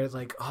sitting there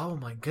like, oh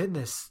my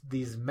goodness,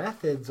 these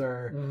methods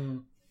are...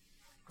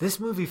 This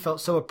movie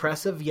felt so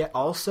oppressive, yet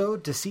also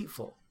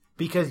deceitful.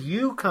 Because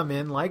you come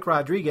in, like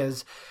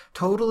Rodriguez,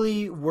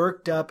 totally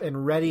worked up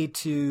and ready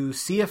to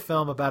see a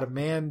film about a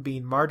man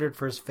being martyred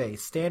for his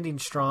faith, standing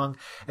strong,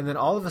 and then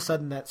all of a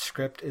sudden that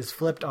script is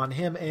flipped on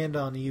him and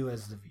on you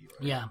as the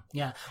viewer.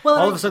 Yeah. Well,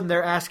 all of a sudden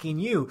they're asking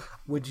you,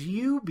 would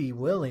you be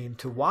willing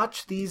to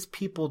watch these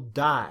people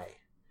die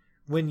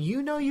when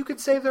you know you could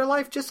save their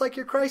life just like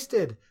your Christ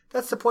did?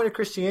 That's the point of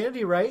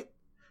Christianity, right?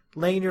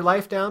 Laying your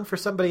life down for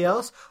somebody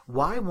else.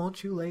 Why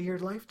won't you lay your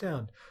life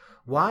down?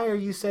 Why are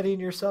you setting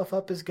yourself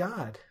up as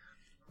God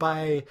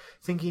by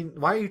thinking,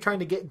 why are you trying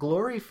to get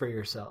glory for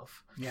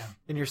yourself? Yeah.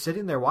 And you're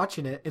sitting there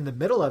watching it in the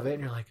middle of it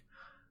and you're like,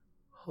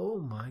 oh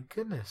my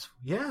goodness.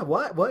 Yeah.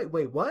 What?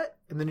 Wait, what?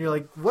 And then you're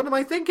like, what am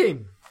I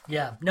thinking?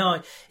 Yeah.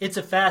 No, it's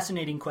a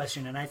fascinating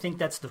question. And I think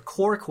that's the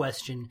core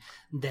question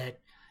that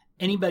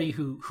anybody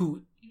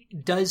who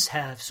does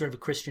have sort of a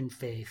Christian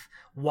faith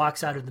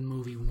walks out of the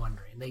movie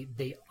wondering.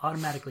 They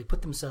automatically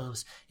put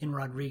themselves in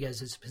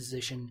Rodriguez's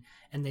position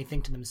and they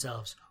think to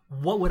themselves,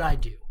 what would I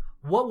do?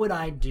 What would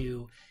I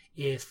do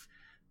if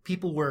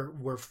people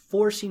were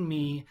forcing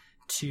me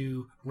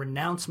to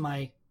renounce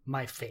my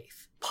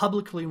faith,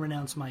 publicly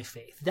renounce my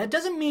faith? That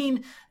doesn't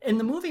mean, and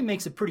the movie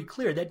makes it pretty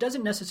clear, that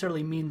doesn't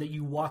necessarily mean that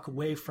you walk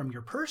away from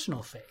your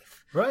personal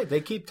faith. Right. They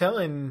keep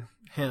telling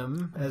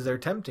him, as they're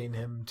tempting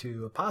him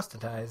to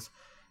apostatize,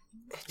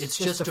 it's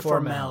just a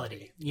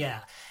formality.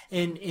 Yeah.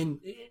 And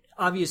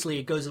obviously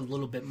it goes a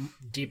little bit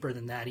deeper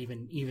than that,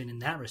 even in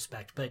that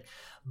respect.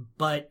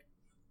 But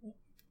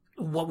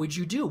what would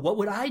you do? What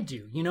would I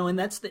do? And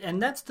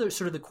that's the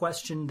sort of the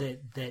question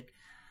that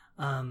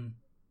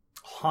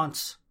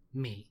haunts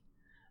me,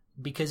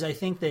 because I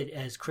think that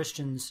as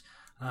Christians,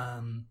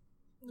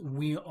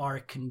 we are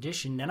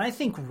conditioned, and I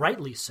think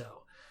rightly so,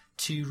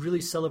 to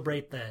really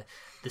celebrate the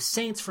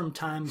saints from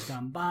times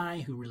gone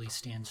by who really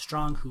stand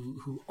strong,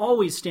 who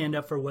always stand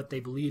up for what they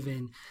believe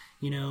in,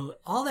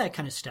 all that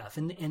kind of stuff.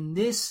 And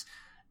this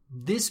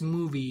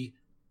movie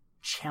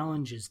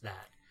challenges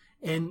that.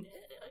 And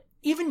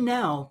even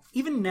now,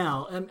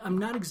 I'm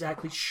not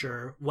exactly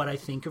sure what I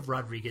think of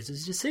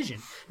Rodriguez's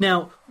decision.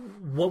 Now,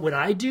 what would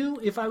I do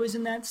if I was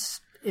in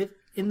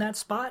that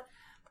spot?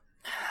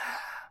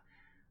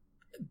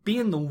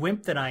 Being the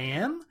wimp that I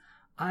am,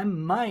 I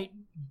might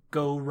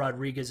go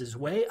Rodriguez's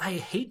way. I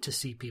hate to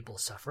see people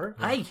suffer.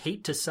 Yeah. I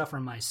hate to suffer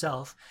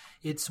myself.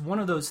 It's one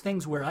of those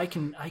things where I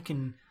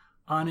would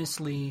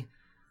honestly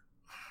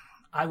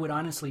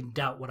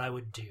doubt what I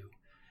would do.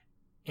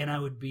 And I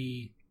would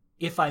be,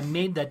 if I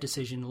made that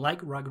decision like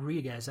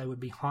Rodriguez, I would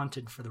be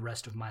haunted for the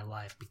rest of my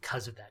life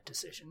because of that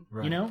decision.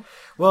 Right.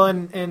 Well,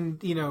 and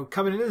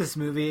coming into this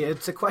movie,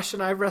 it's a question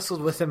I've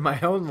wrestled with in my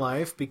own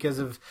life because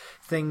of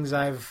things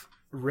I've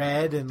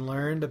read and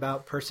learned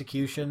about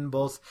persecution,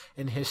 both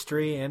in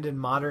history and in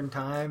modern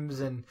times,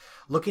 and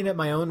looking at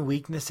my own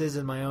weaknesses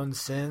and my own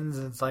sins.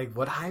 And it's like,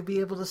 would I be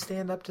able to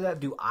stand up to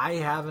that? Do I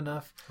have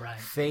enough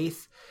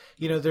faith?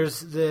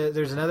 There's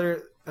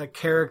another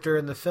character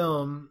in the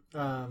film.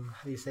 How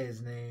do you say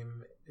his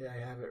name?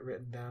 I have it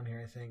written down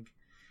here, I think.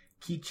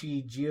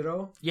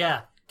 Kichijiro?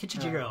 Yeah,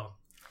 Kichijiro.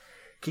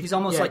 He's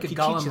almost like a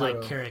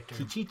Gollum-like character.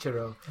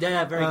 Kichijiro.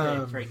 Yeah, very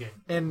good, very good.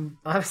 And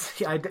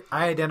honestly, I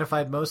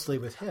identified mostly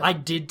with him. I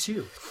did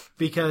too,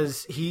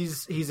 because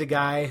he's a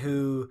guy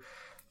who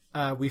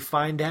we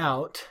find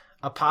out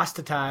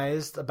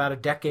apostatized about a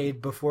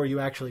decade before you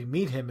actually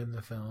meet him in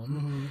the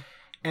film,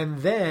 and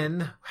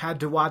then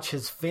had to watch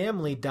his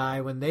family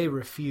die when they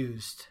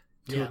refused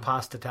to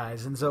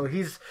apostatize. And so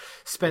he's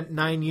spent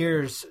 10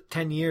 years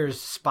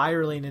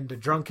spiraling into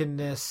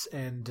drunkenness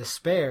and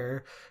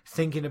despair,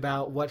 thinking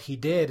about what he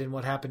did and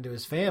what happened to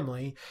his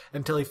family,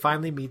 until he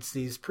finally meets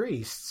these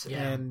priests.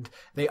 And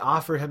they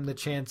offer him the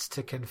chance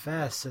to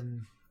confess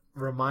and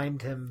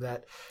remind him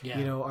that,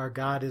 our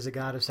God is a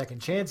God of second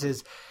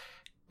chances.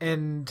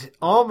 And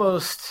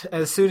almost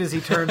as soon as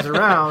he turns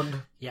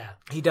around,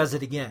 he does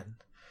it again.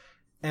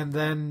 And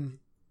then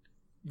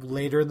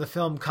later in the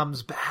film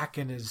comes back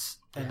and is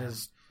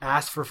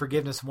asked for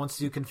forgiveness and wants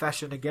to do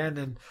confession again,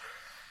 and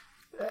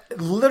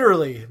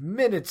literally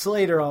minutes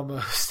later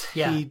almost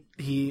he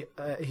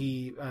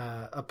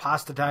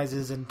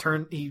apostatizes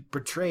and he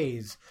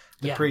betrays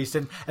the priest,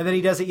 and then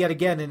he does it yet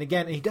again and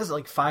again, and he does it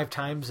like 5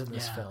 times in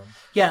this film.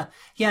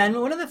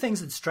 And one of the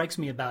things that strikes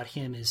me about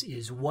him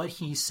is what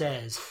he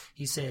says.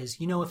 He says,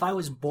 if I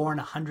was born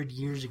 100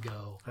 years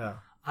ago,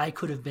 I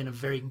could have been a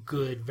very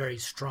good, very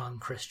strong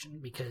Christian,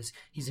 because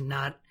he's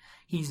not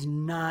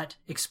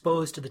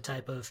exposed to the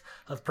type of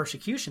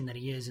persecution that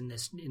he is in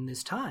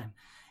this time.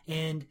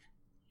 And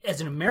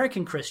as an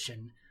American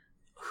Christian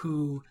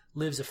who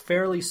lives a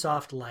fairly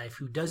soft life,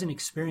 who doesn't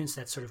experience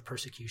that sort of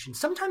persecution.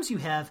 Sometimes you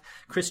have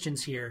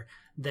Christians here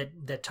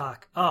that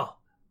talk, oh,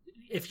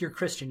 if you're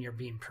Christian, you're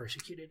being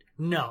persecuted.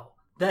 No,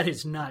 that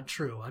is not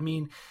true. I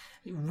mean,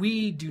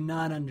 we do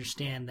not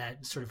understand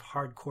that sort of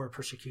hardcore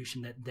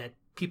persecution that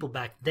people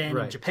back then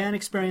in Japan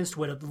experienced,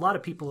 what a lot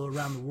of people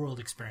around the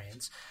world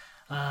experience.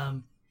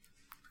 And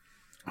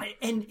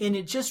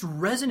it just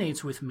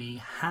resonates with me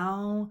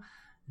how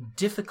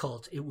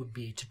difficult it would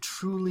be to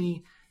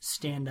truly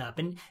stand up.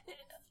 And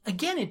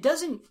again, it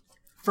doesn't,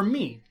 for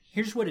me,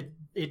 here's what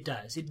it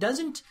does. It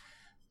doesn't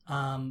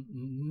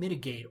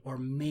mitigate or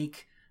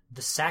make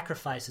the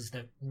sacrifices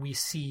that we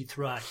see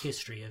throughout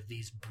history of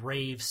these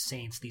brave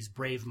saints, these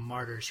brave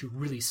martyrs who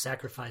really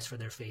sacrifice for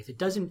their faith. It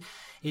doesn't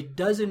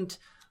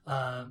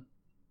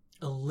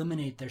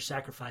eliminate their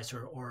sacrifice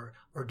or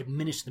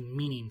diminish the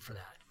meaning for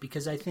that,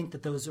 because I think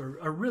that those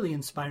are really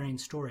inspiring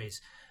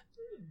stories.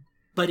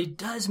 But it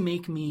does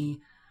make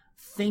me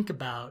think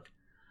about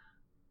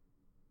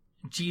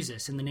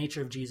Jesus and the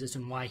nature of Jesus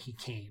and why he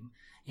came.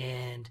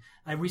 And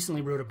I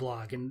recently wrote a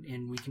blog,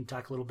 and we can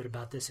talk a little bit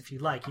about this if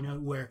you'd like,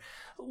 where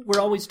we're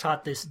always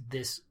taught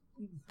this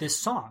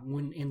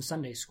song in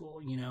Sunday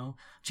school,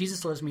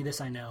 Jesus loves me, this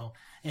I know.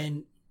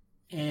 And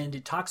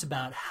it talks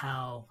about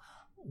how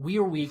we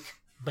are weak,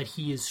 but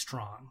he is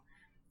strong.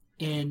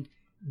 And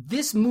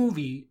this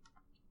movie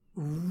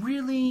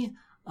really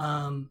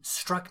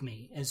struck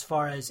me as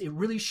far as it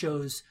really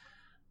shows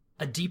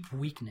a deep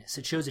weakness.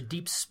 It shows a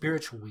deep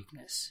spiritual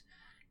weakness.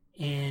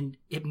 And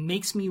it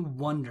makes me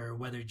wonder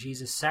whether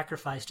Jesus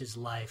sacrificed his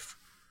life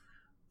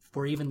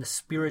for even the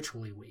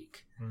spiritually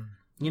weak,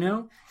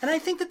 And I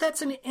think that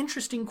that's an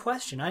interesting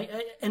question.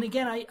 I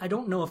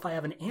don't know if I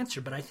have an answer,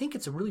 but I think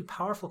it's a really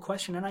powerful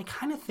question. And I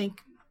kind of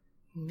think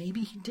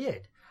maybe he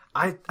did.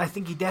 I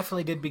think he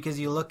definitely did, because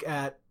you look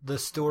at the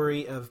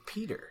story of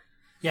Peter.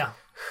 Yeah.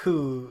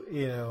 Who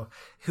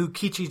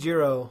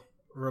Kichijiro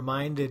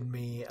reminded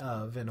me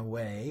of in a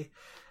way.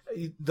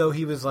 Though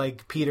he was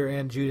like Peter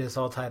and Judas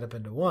all tied up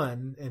into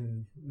one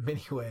in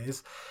many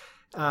ways,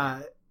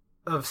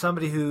 of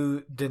somebody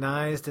who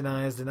denies,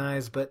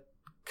 but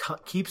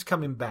keeps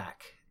coming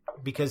back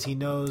because he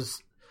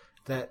knows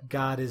that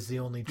God is the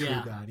only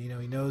true God. He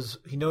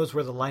knows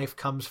where the life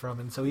comes from.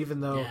 And so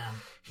even though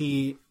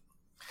he,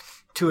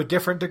 to a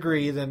different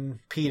degree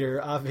than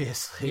Peter,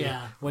 obviously,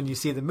 when you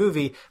see the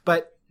movie,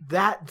 but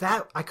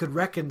that I could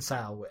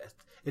reconcile with.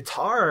 It's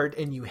hard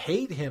and you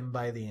hate him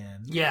by the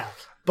end. Yeah.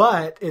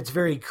 But it's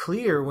very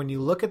clear when you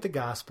look at the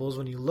Gospels,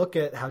 when you look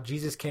at how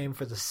Jesus came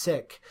for the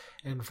sick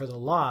and for the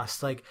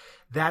lost, like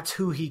that's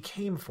who he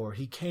came for.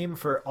 He came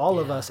for all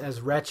of us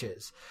as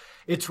wretches.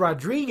 It's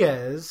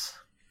Rodriguez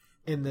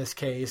in this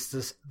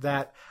case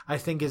that I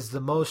think is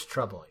the most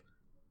troubling,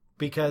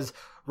 because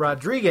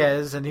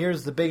Rodriguez, and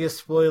here's the biggest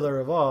spoiler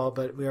of all,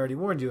 but we already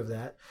warned you of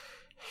that,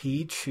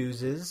 he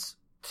chooses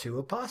to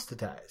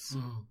apostatize.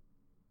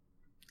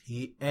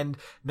 And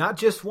not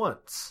just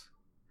once.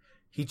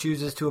 He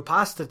chooses to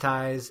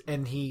apostatize,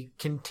 and he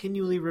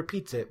continually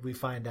repeats it, we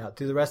find out,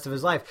 through the rest of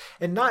his life.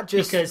 And not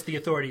just because the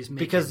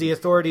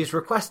authorities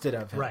requested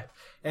of him. Right.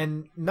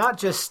 And not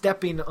just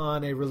stepping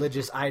on a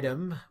religious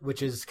item,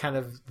 which is kind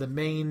of the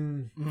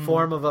main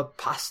form of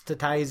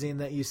apostatizing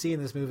that you see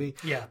in this movie.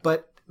 Yeah.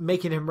 But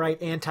making him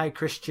write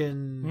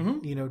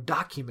anti-Christian,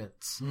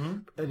 documents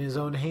in his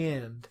own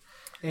hand.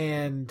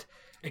 And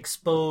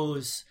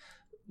expose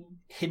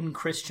hidden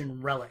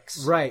Christian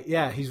relics. Right,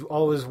 yeah. He's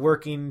always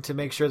working to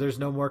make sure there's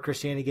no more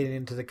Christianity getting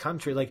into the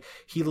country. Like,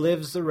 he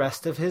lives the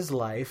rest of his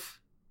life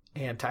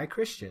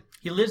anti-Christian.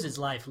 He lives his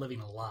life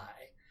living a lie.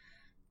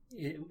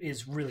 It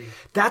is really...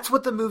 That's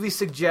what the movie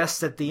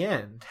suggests at the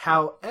end.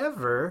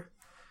 However,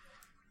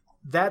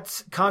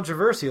 that's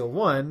controversial.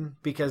 One,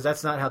 because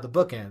that's not how the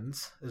book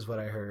ends, is what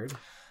I heard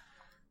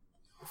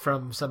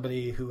from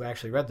somebody who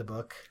actually read the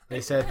book.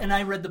 They said, and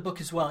I read the book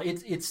as well.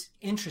 It's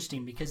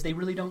interesting because they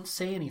really don't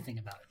say anything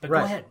about it. But right.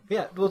 Go ahead.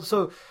 Yeah. Well,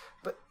 so,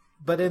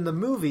 but in the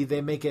movie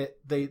they make it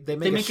they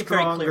make a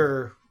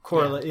stronger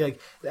correlate. Yeah.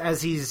 Like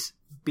as he's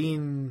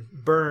being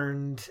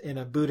burned in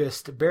a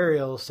Buddhist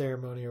burial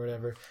ceremony or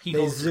whatever,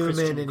 they zoom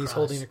in and he's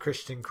holding a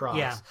Christian cross.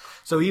 Yeah.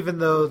 So even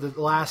though the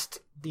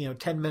last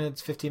 10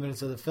 minutes, 15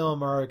 minutes of the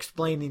film are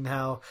explaining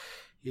how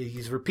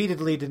he's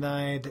repeatedly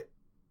denied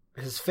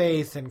his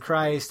faith in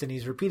Christ, and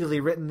he's repeatedly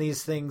written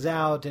these things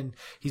out, and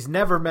he's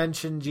never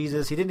mentioned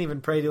Jesus. He didn't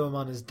even pray to him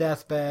on his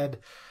deathbed,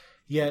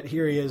 yet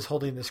here he is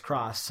holding this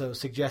cross, so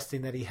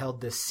suggesting that he held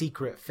this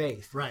secret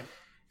faith. Right.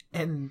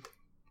 And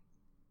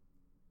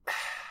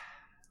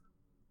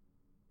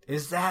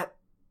is that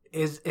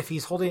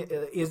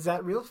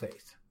real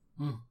faith?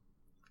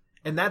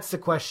 And that's the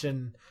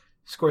question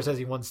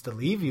Scorsese wants to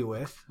leave you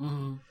with.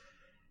 And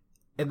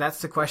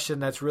that's the question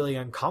that's really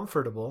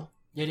uncomfortable.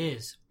 It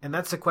is. And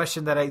that's a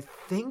question that I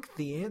think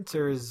the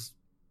answer is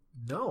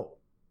no.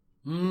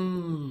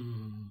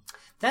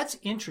 That's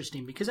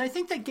interesting, because I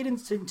think that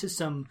gets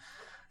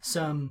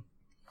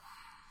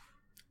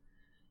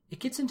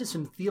into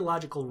some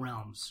theological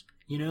realms,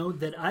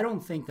 that I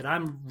don't think that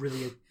I'm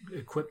really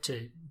equipped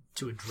to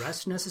to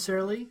address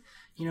necessarily.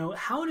 You know,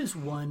 how does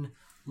one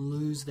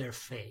lose their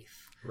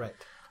faith? Right.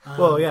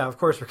 Well, yeah, of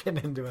course we're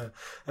getting into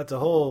that's a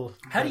whole.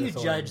 How do you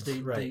judge the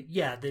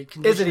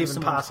condition Is it of even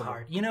someone's possible?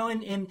 heart? You know,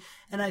 and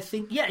I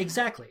think, yeah,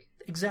 exactly.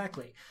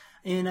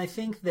 And I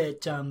think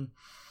that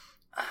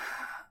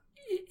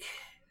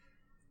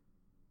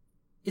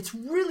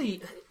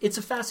it's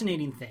a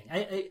fascinating thing.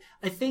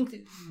 I think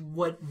that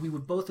what we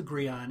would both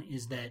agree on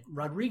is that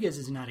Rodriguez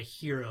is not a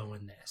hero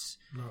in this.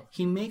 No.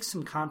 He makes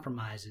some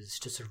compromises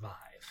to survive.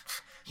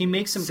 He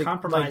makes some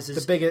compromises.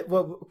 Like the biggest,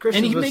 what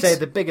Christians would say,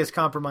 the biggest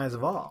compromise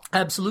of all.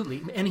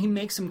 Absolutely. And he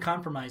makes some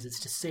compromises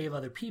to save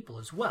other people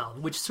as well,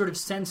 which sort of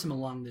sends him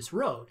along this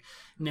road.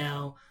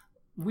 Now,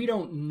 we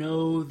don't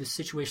know the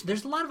situation.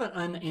 There's a lot of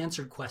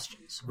unanswered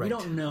questions. Right. We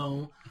don't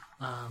know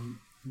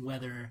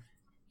whether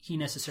he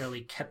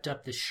necessarily kept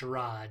up this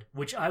charade,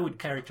 which I would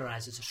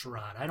characterize as a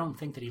charade. I don't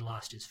think that he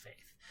lost his faith.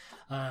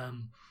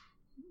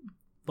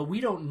 But we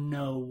don't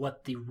know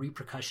what the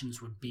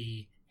repercussions would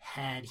be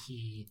had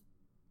he,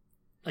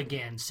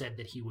 again, said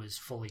that he was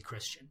fully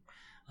Christian.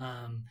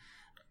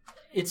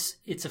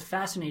 It's a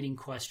fascinating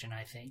question,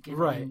 I think.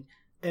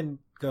 And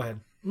go ahead.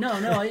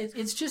 No,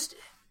 it's just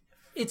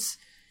it's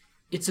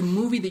a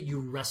movie that you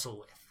wrestle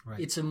with. Right.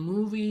 It's a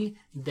movie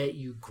that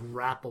you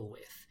grapple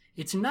with.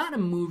 It's not a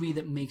movie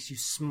that makes you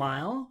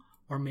smile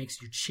or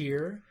makes you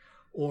cheer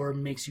or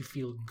makes you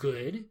feel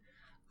good.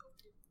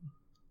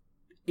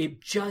 It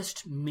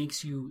just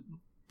makes you...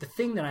 The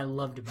thing that I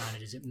loved about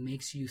it is it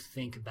makes you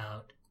think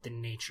about the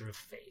nature of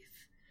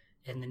faith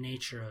and the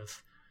nature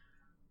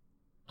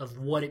of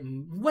what it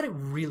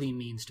really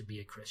means to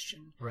be a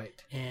Christian.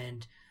 Right.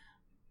 And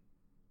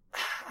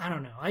I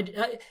don't know.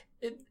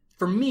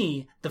 For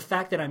me, the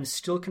fact that I'm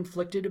still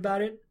conflicted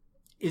about it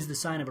is the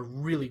sign of a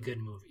really good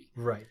movie.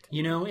 Right.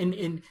 You know,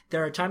 and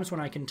there are times when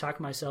I can talk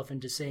myself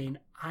into saying,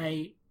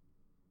 I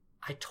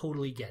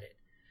totally get it.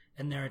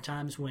 And there are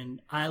times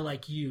when I,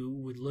 like you,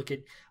 would look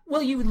at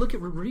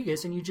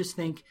Rodriguez and you just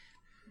think,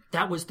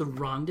 that was the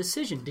wrong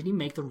decision. Did he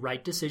make the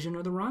right decision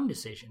or the wrong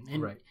decision?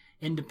 And, right.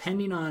 And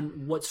depending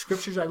on what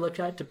scriptures I look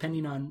at,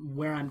 depending on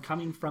where I'm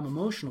coming from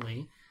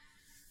emotionally,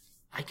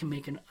 I can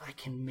make an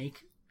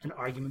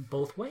argument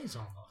both ways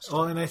almost.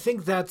 Well, and I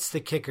think that's the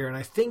kicker, and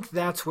I think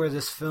that's where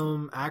this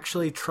film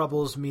actually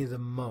troubles me the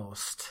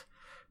most,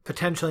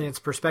 potentially in its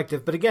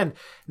perspective. But again,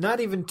 not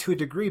even to a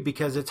degree,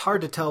 because it's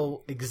hard to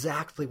tell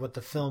exactly what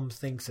the film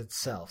thinks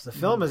itself. The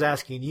film is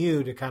asking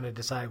you to kind of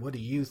decide, what do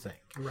you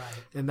think? Right.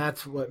 And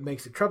that's what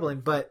makes it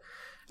troubling. But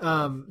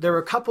there were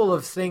a couple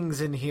of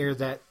things in here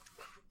that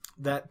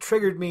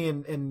triggered me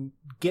and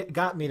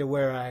got me to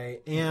where I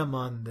am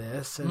on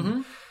this.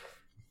 And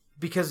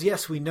because,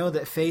 yes, we know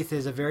that faith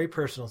is a very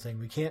personal thing.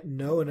 We can't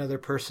know another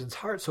person's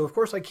heart. So, of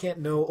course, I can't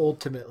know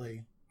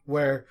ultimately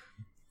where,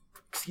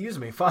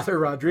 Father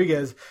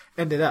Rodriguez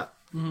ended up.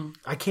 Mm-hmm.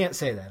 I can't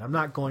say that. I'm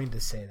not going to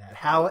say that.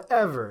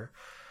 However,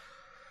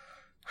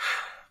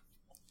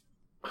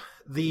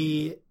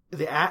 the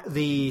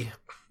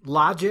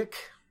logic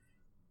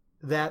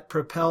that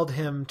propelled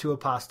him to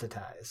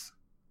apostatize,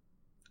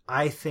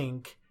 I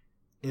think,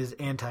 is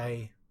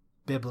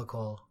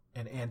anti-biblical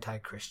and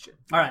anti-Christian.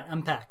 All right,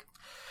 unpack.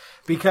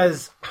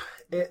 Because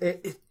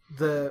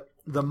the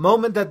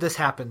moment that this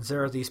happens,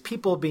 there are these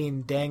people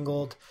being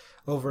dangled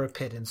over a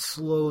pit and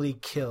slowly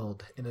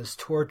killed in this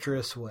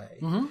torturous way.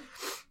 Mm-hmm.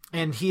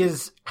 And he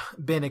has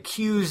been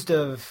accused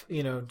of,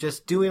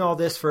 just doing all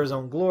this for his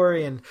own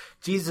glory. And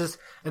Jesus,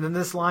 and then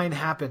this line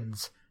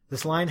happens.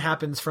 This line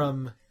happens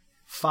from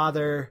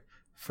Father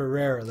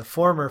Ferreira, the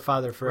former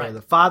Father Ferreira, right.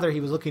 The father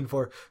he was looking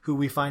for, who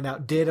we find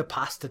out did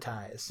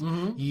apostatize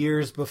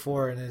years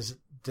before and has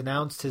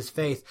denounced his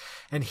faith.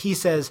 And he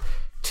says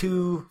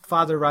to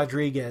Father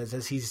Rodriguez,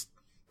 as he's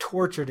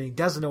tortured and he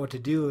doesn't know what to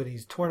do and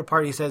he's torn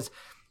apart, he says,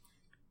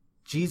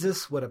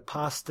 Jesus would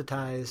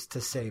apostatize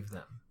to save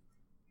them.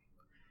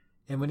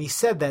 And when he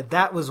said that,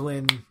 that was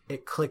when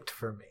it clicked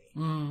for me.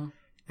 Mm.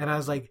 And I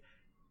was like,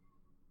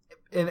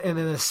 and then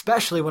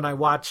especially when I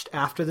watched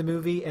after the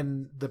movie,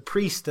 and the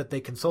priest that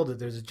they consulted,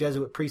 there's a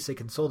Jesuit priest they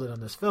consulted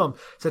on this film,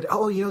 said,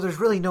 there's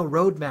really no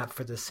roadmap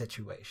for this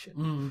situation.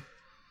 Mm.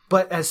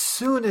 But as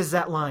soon as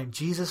that line,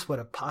 Jesus would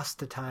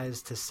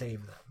apostatize to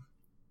save them,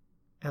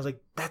 I was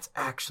like, that's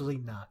actually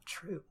not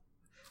true.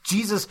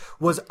 Jesus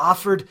was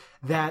offered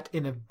that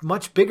in a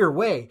much bigger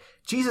way.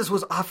 Jesus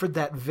was offered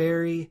that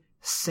very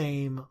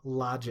same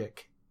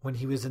logic when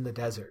he was in the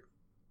desert.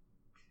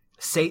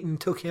 Satan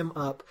took him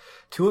up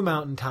to a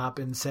mountaintop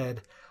and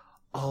said,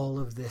 all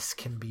of this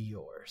can be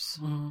yours.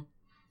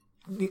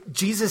 Mm-hmm.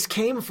 Jesus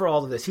came for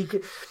all of this.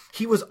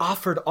 He was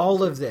offered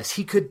all of this.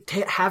 He could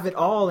have it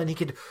all, and he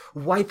could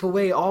wipe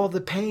away all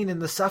the pain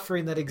and the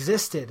suffering that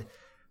existed.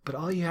 But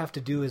all you have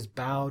to do is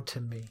bow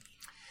to me.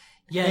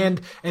 Yeah.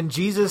 And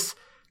Jesus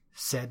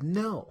said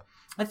no.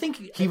 I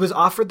think he was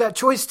offered that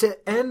choice to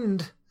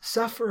end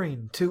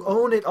suffering, to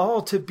own it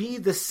all, to be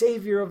the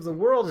savior of the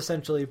world,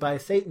 essentially, by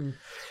Satan.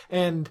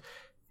 And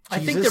I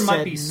think there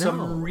might be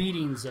some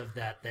readings of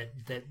that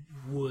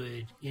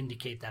would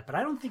indicate that, but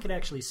I don't think it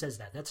actually says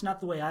that. That's not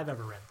the way I've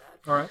ever read that.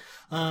 All right.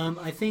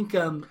 I think.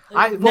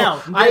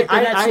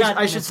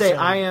 I should say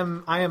I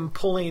am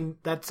pulling.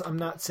 I'm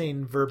not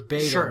saying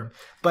verbatim. Sure.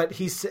 But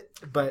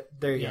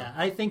there you go.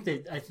 I think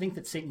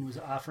that Satan was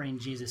offering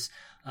Jesus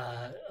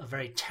a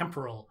very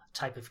temporal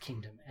type of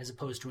kingdom as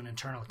opposed to an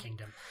eternal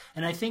kingdom,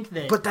 and I think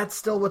that. But that's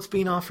still what's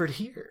being offered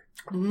here.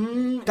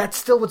 That's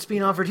still what's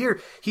being offered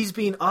here. He's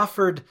being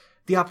offered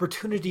the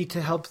opportunity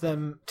to help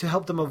them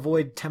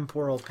avoid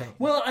temporal pain.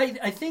 Well,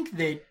 I think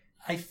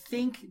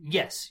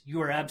yes,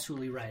 you are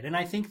absolutely right, and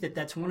I think that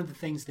that's one of the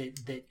things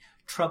that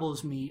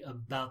troubles me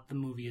about the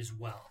movie as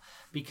well,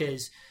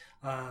 because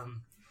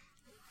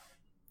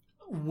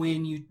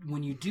when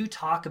you do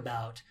talk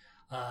about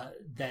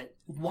that,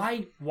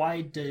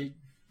 why do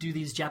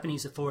these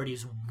Japanese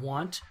authorities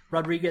want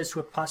Rodriguez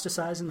to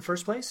apostatize in the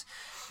first place?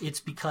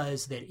 It's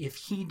because that if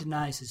he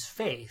denies his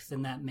faith,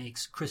 then that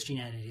makes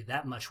Christianity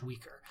that much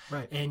weaker.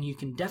 Right. And you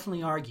can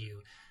definitely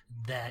argue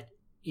that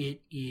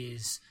it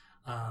is,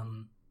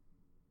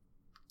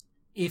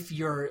 if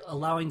you're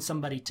allowing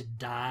somebody to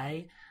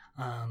die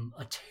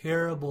a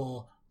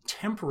terrible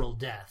temporal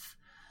death,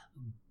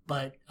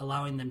 but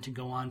allowing them to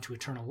go on to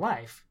eternal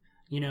life,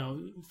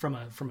 from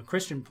a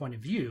Christian point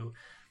of view,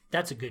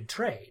 that's a good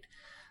trade.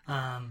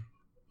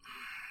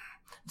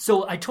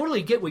 So I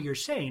totally get what you're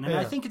saying, and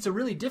I think it's a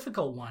really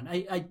difficult one.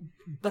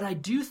 But I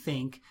do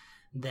think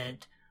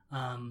that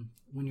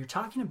when you're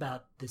talking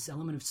about this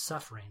element of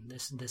suffering,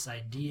 this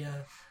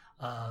idea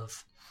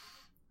of,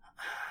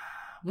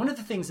 one of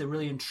the things that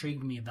really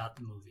intrigued me about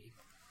the movie,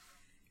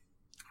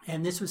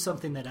 and this was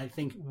something that I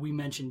think we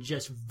mentioned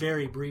just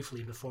very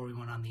briefly before we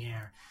went on the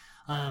air,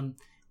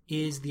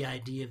 is the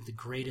idea of the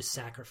greatest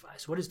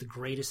sacrifice. What is the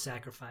greatest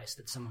sacrifice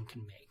that someone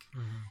can make?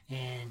 Mm-hmm.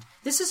 And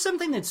this is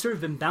something that's sort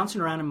of been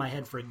bouncing around in my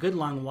head for a good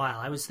long while.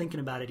 I was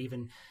thinking about it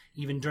even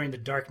during the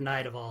Dark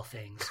Knight of all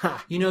things.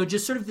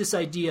 Just sort of this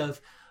idea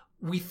of,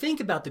 we think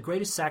about the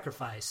greatest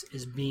sacrifice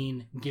as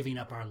being giving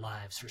up our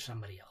lives for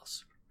somebody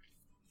else.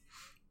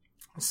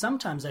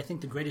 Sometimes I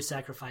think the greatest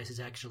sacrifice is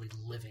actually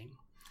living.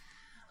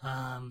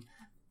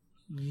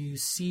 You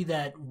see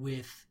that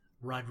with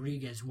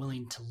Rodriguez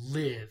willing to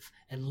live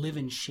and live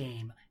in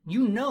shame.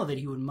 You know that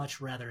he would much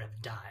rather have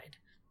died.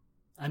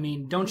 I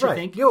mean, don't you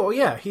think? Oh,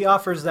 yeah, he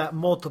offers that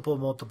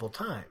multiple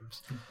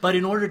times. But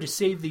in order to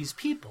save these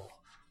people,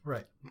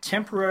 right,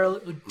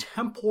 temporally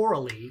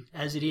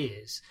as it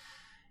is,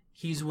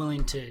 he's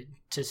willing to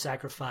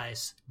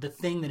sacrifice the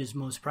thing that is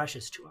most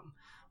precious to him,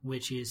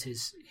 which is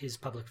his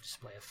public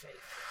display of faith.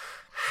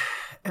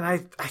 And I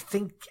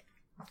think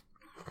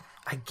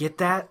I get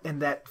that,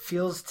 and that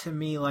feels to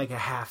me like a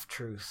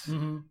half-truth.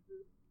 Mm-hmm.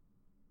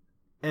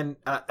 And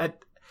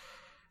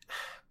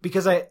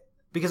because I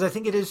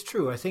think it is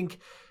true. I think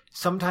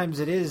sometimes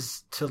it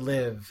is to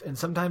live, and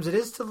sometimes it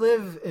is to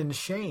live in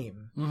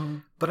shame. Mm-hmm.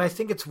 But I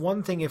think it's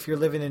one thing if you're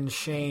living in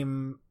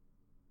shame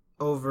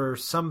over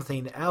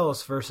something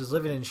else versus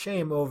living in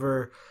shame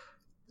over,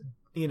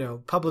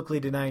 publicly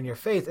denying your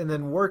faith and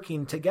then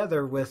working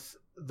together with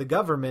the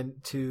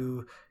government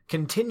to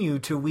continue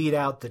to weed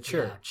out the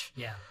church.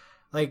 Yeah.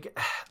 Like,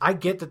 I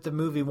get that the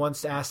movie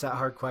wants to ask that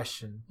hard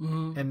question,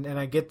 mm-hmm. and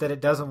I get that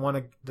it doesn't want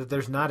to, that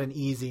there's not an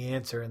easy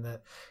answer, and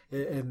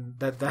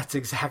that's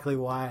exactly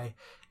why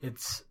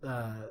it's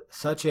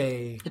such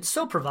a, it's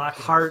so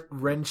provocative,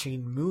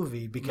 heart-wrenching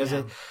movie, because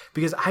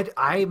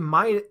I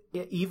might,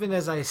 even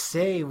as I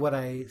say what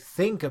I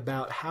think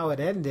about how it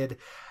ended,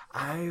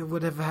 I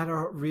would have had a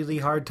really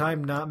hard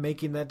time not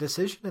making that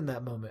decision in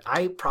that moment.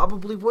 I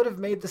probably would have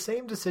made the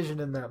same decision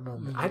in that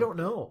moment. Mm-hmm. I don't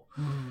know.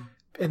 Mm-hmm.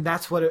 And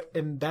that's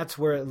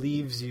where it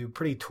leaves you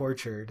pretty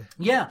tortured.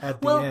 Yeah,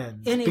 at the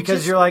end,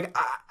 because you're like,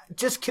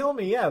 just kill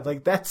me. Yeah,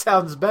 like that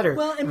sounds better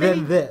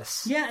than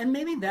this. Yeah, and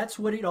maybe that's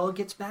what it all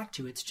gets back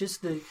to. It's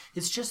just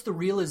the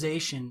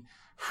realization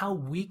how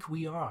weak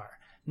we are.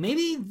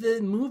 Maybe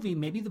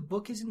the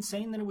book isn't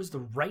saying that it was the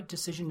right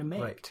decision to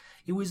make. Right.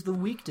 It was the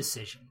weak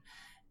decision.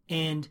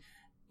 And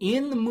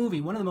in the movie,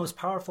 one of the most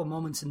powerful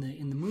moments in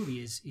the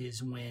movie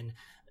is when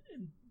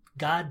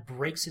God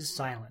breaks his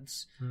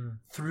silence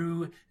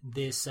through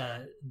this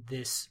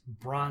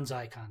bronze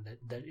icon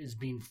that is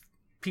being,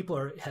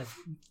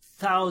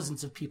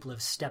 thousands of people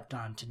have stepped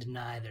on to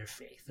deny their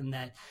faith, and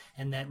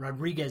that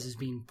Rodriguez is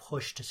being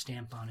pushed to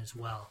stamp on as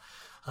well.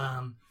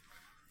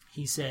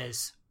 He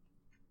says,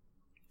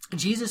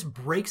 Jesus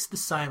breaks the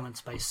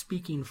silence by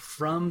speaking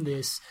from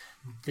this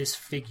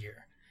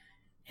figure,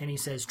 and he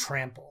says,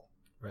 "Trample,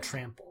 right.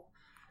 Trample."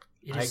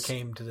 I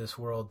came to this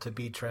world to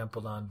be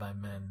trampled on by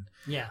men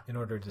in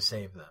order to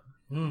save them.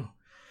 Mm.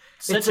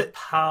 Such a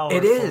powerful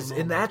It is,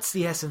 moment. and that's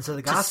the essence of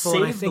the gospel. To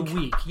save and I think, the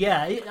weak.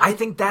 Yeah, I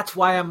think that's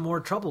why I'm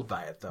more troubled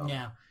by it, though.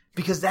 Yeah.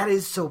 Because that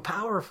is so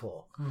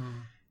powerful.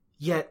 Mm.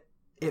 Yet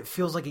it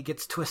feels like it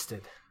gets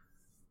twisted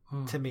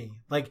to me.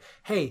 Like,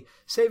 hey,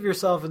 save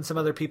yourself and some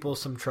other people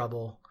some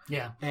trouble.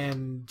 Yeah.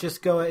 And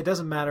just go. It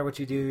doesn't matter what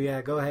you do.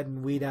 Yeah, go ahead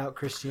and weed out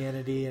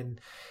Christianity. And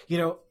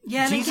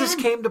Jesus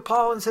came to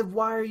Paul and said,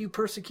 "Why are you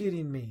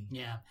persecuting me?"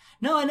 Yeah.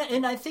 No,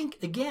 and I think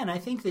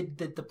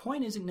that the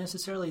point isn't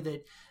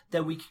necessarily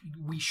that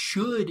we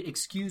should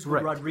excuse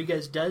what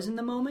Rodriguez does in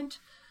the moment,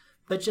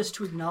 but just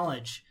to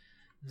acknowledge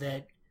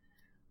that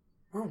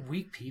we're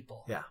weak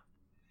people. Yeah.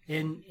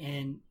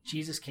 And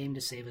Jesus came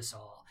to save us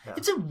all. Yeah.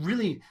 It's a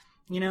really,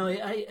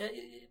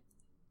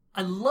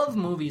 I love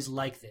movies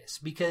like this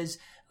because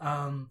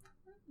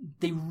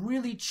they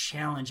really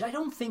challenge. I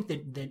don't think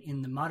that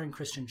in the modern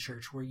Christian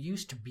church we're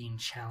used to being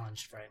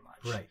challenged very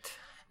much. Right.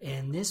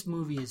 And this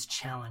movie is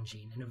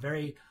challenging in a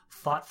very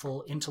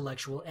thoughtful,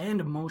 intellectual, and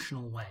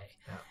emotional way.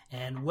 Yeah.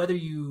 And whether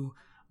you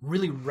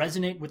really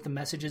resonate with the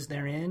messages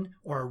therein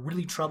or are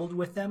really troubled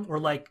with them, or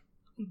like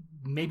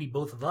maybe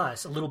both of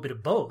us, a little bit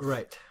of both.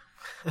 Right.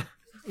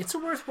 It's a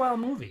worthwhile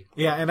movie.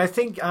 Yeah, and I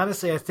think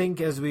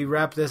as we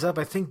wrap this up,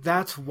 I think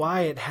that's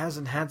why it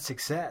hasn't had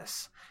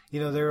success.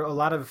 There are a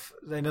lot of,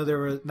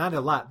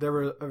 there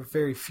were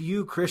very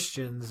few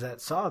Christians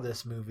that saw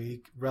this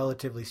movie,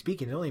 relatively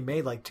speaking. It only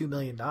made like $2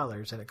 million,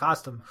 and it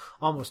cost him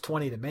almost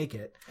 20 to make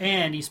it.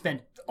 And he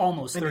spent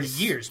almost 30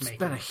 years making it.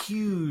 Spent a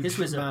huge This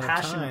was a amount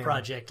passion of time.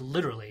 project,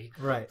 literally,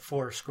 right,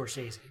 for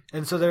Scorsese.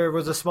 And so there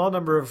was a small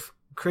number of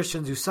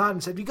Christians who saw it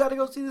and said, "You got to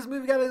go see this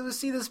movie. You got to go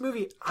see this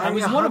movie." I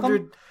was one of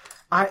them.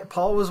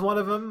 Paul was one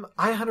of them.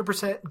 I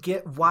 100%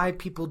 get why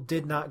people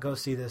did not go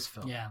see this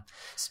film. Yeah.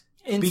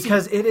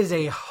 Because it is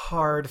a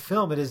hard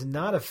film. It is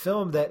not a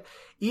film that,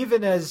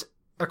 even as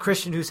a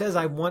Christian who says,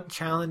 I want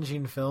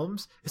challenging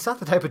films, it's not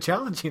the type of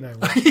challenging I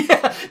want.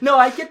 Yeah. No,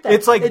 I get that.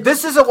 It's like,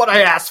 this isn't what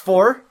I asked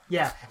for.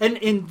 Yeah.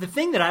 And the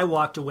thing that I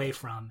walked away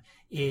from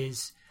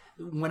is,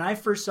 when I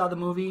first saw the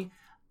movie,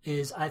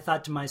 is I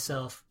thought to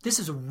myself, this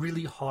is a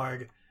really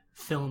hard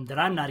film that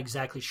I'm not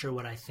exactly sure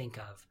what I think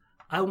of.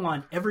 I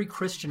want every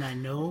Christian I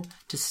know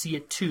to see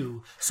it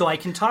too, so I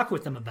can talk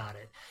with them about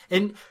it.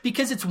 And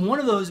because it's one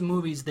of those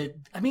movies that,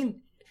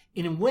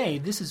 in a way,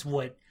 this is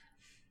what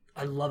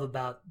I love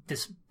about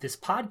this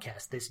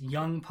podcast, this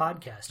young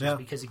podcast, is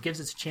because it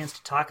gives us a chance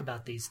to talk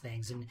about these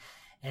things.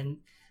 And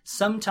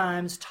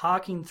sometimes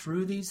talking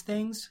through these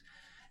things,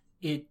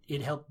 it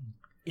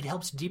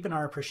helps deepen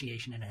our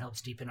appreciation, and it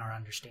helps deepen our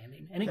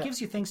understanding, and it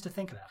gives you things to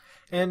think about.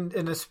 And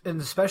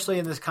especially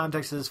in this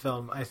context of this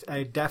film,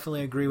 I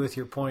definitely agree with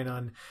your point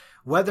on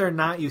whether or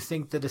not you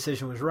think the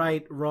decision was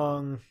right,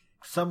 wrong,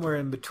 somewhere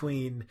in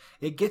between.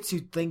 It gets you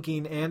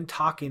thinking and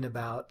talking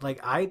about.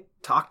 Like, I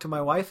talked to my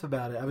wife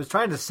about it. I was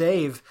trying to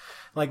save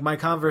my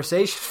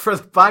conversation for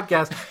the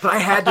podcast, but I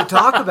had to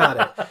talk about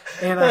it,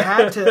 and I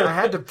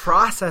had to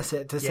process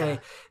it to say,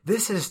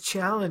 this has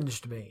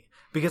challenged me.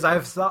 Because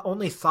I've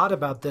only thought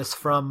about this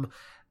from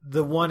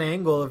the one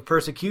angle of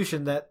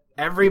persecution that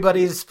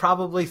everybody's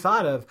probably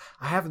thought of.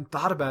 I haven't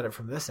thought about it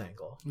from this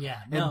angle. Yeah.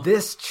 And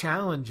this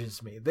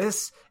challenges me.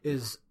 This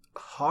is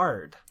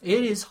hard.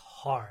 It is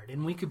hard.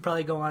 And we could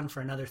probably go on for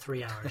another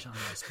 3 hours on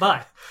this.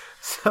 But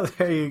so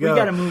there you go. We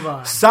got to move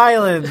on.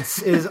 Silence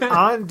is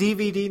on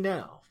DVD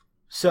now.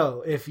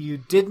 So if you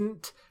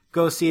didn't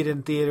go see it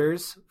in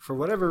theaters for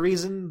whatever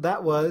reason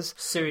that was,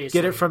 seriously,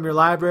 get it from your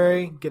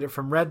library, get it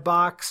from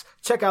Redbox.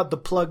 Check out the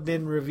Plugged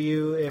In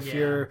review if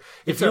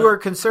you are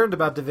concerned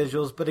about the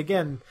visuals. But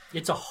again,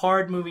 it's a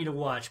hard movie to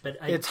watch, but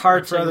it's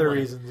hard for other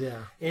reasons. Yeah,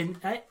 and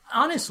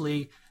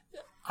honestly,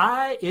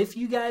 if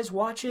you guys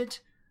watch it,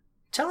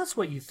 tell us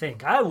what you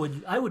think. I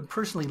would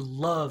personally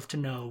love to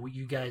know what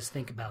you guys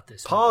think about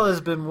this. Paul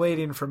has been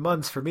waiting for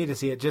months for me to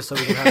see it just so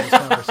we can have this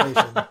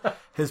conversation.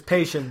 His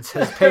patience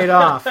has paid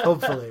off,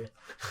 hopefully.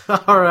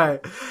 All right.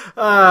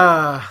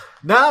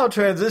 Now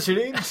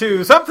transitioning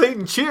to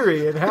something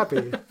cheery and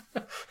happy.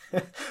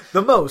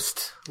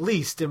 The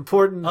least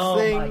important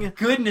thing. Oh my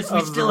goodness,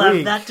 we still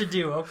have that to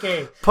do.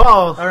 Okay.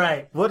 Paul. All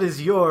right. What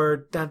is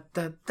your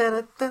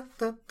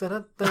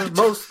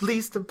most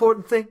least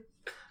important thing?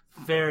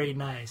 Very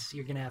nice.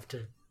 You're going to have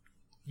to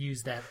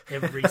use that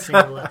every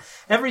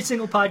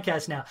single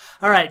podcast now.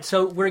 All right,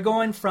 so we're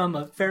going from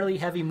a fairly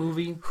heavy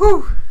movie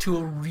to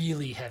a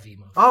really heavy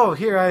movie. Oh,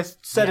 here I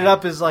set it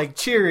up as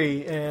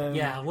cheery, and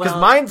because well,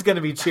 mine's going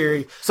to be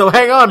cheery. So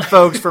hang on,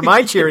 folks, for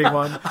my cheery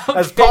one,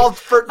 as Paul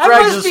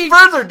drags us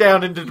further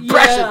down into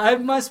depression. Yeah, I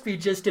must be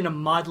just in a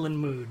maudlin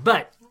mood.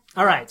 But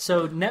all right,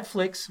 so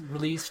Netflix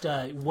released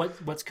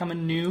what's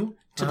coming new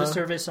to the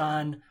service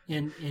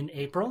in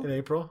April. In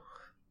April,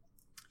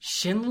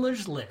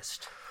 Schindler's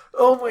List.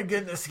 Oh my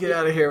goodness, get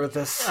out of here with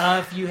this.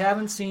 If you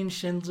haven't seen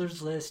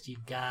Schindler's List, you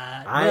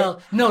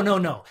got...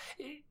 No.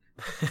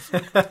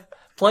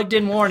 Plugged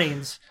In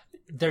warnings,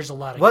 there's a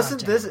lot of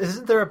content.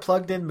 Isn't there a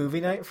Plugged In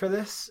movie night for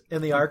this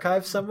in the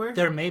archive somewhere?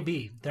 There may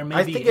be.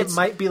 I think it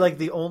might be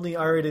the only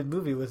R-rated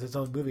movie with its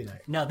own movie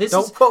night. No,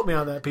 Don't quote me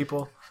on that,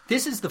 people.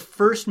 This is the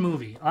first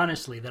movie,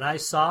 honestly, that I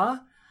saw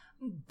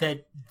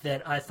that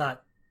I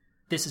thought,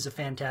 this is a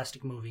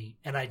fantastic movie,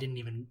 and I didn't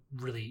even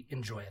really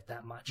enjoy it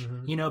that much.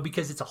 Mm-hmm.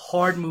 Because it's a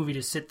hard movie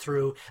to sit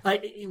through.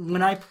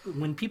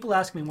 When people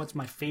ask me what's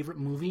my favorite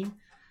movie,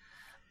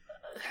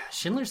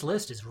 Schindler's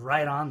List is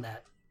right on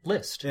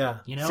list. Yeah.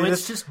 You know, See,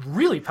 it's just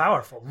really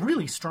powerful,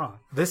 really strong.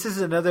 This is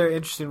another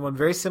interesting one,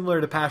 very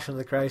similar to Passion of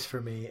the Christ for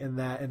me, in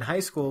that in high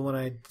school when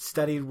I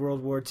studied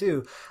World War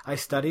II, I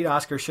studied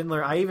Oskar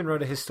Schindler. I even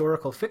wrote a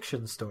historical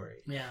fiction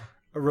story Yeah.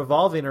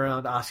 revolving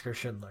around Oskar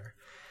Schindler.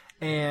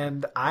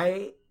 And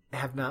I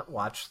have not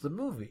watched the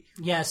movie.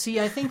 Yeah, see,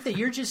 I think that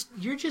you're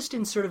just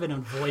in sort of an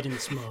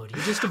avoidance mode.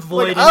 You just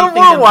avoid I don't anything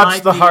wanna that watch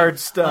might the be hard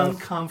stuff.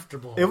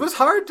 uncomfortable. It was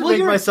hard to Well, make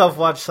you're- myself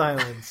watch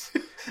Silence.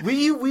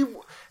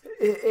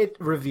 It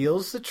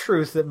reveals the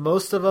truth that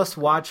most of us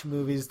watch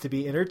movies to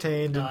be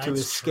entertained No, and to it's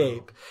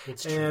escape. true.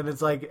 It's true. And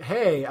it's like,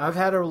 hey, I've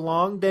had a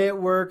long day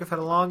at work. I've had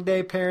a long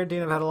day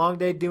parenting. I've had a long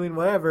day doing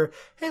whatever.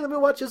 Hey, let me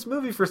watch this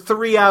movie for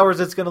 3 hours.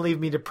 It's going to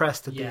leave me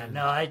depressed at the Yeah, end.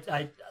 no,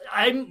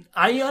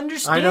 I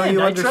understand. I know you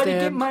I try to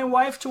understand. get my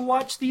wife to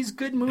watch these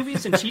good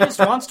movies, and she just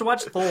wants to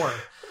watch Thor.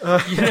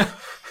 You know,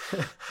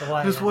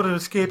 I just want to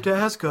escape to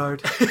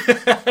Asgard.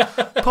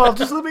 Paul,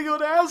 just let me go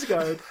to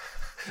Asgard.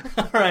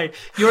 All right,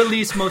 your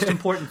least most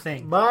important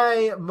thing.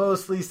 My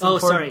most least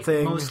important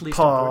thing, most least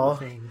Paul,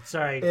 important thing.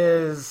 Sorry.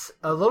 is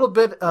a little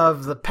bit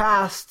of the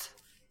past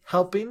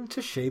helping to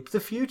shape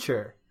the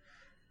future.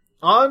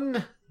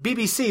 On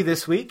BBC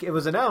this week, it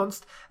was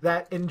announced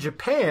that in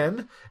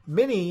Japan,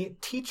 many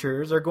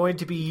teachers are going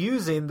to be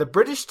using the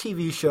British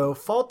TV show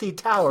Faulty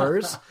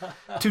Towers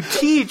to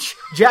teach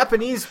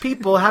Japanese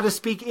people how to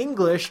speak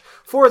English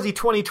for the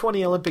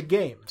 2020 Olympic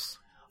Games.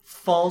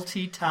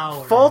 Faulty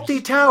Towers.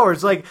 Faulty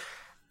Towers, like,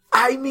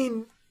 I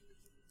mean,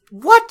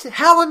 what?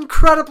 How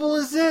incredible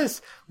is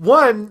this?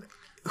 One,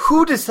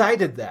 who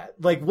decided that?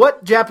 Like,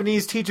 what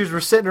Japanese teachers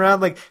were sitting around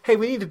like, hey,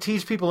 we need to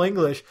teach people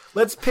English.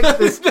 Let's pick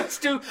this Let's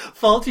do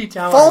Faulty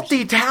Towers.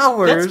 Faulty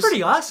Towers. That's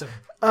pretty awesome.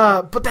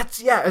 But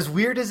that's, yeah, as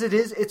weird as it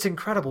is, it's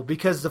incredible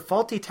because the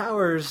Faulty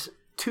Towers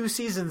 2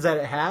 seasons that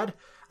it had,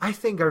 I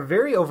think are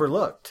very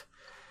overlooked.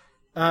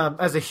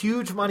 As a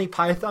huge Monty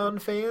Python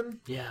fan,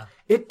 Yeah.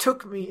 it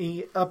took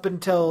me up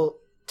until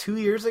 2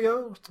 years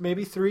ago,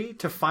 maybe 3,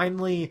 to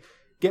finally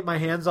get my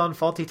hands on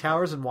Faulty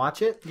Towers and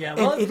watch it. Yeah,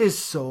 well, and it is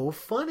so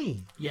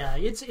funny. Yeah,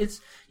 it's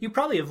you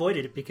probably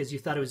avoided it because you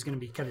thought it was going to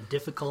be kind of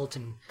difficult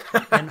and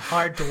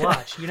hard to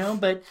watch, you know.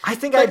 But I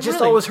think but I just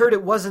really- always heard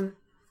it wasn't.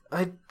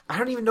 I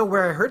don't even know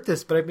where I heard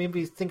this, but I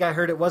maybe think I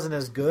heard it wasn't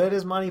as good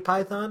as Monty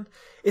Python.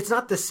 It's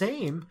not the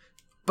same,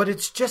 but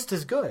it's just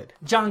as good.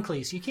 John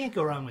Cleese. You can't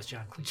go wrong with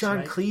John Cleese. John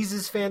right? Cleese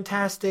is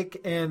fantastic,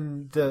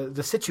 and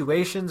the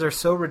situations are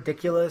so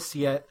ridiculous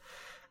yet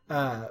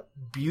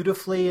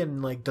beautifully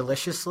and like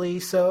deliciously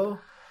so.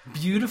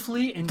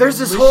 Beautifully and There's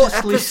this whole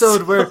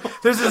deliciously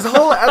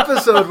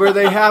episode so. where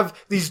they have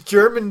these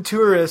German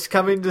tourists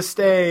coming to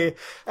stay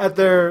at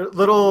their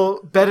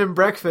little bed and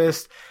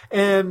breakfast,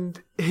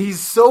 and he's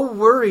so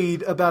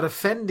worried about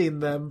offending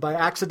them by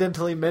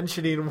accidentally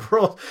mentioning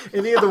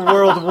any of the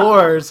world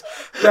wars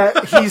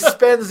that he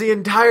spends the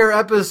entire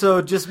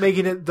episode just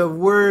making it the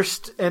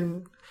worst,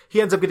 and he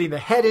ends up getting a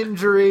head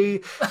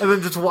injury and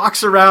then just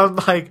walks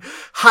around like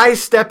high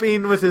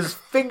stepping with his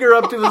finger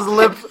up to his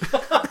lip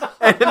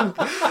and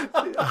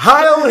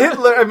Heil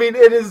Hitler. I mean,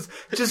 it is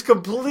just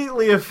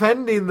completely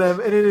offending them,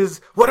 and it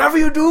is, whatever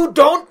you do,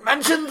 don't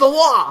mention the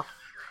law.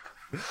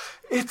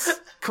 It's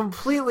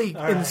completely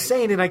right.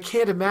 insane, and I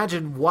can't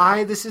imagine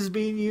why this is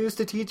being used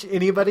to teach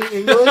anybody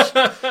English,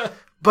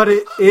 but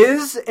it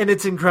is, and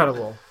it's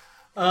incredible.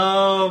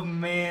 Oh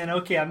man,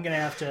 okay, I'm gonna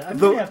have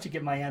to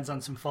get my hands on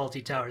some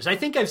Faulty Towers. I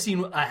think I've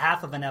seen a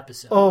half of an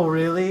episode. Oh,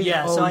 really?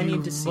 Yeah, so I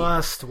need to see it. You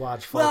must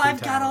watch Faulty Well, I've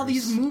Towers. got all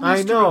these movies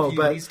I to know, review,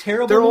 but these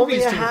terrible they're only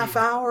movies a to half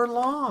review. hour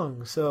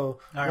long, so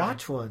All right.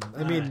 watch one.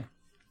 I All mean, right.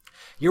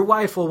 your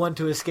wife will want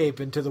to escape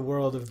into the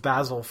world of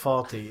Basil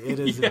Fawlty. It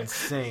is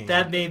insane.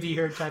 That may be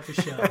her type of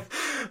show.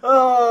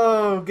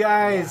 Oh,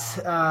 guys,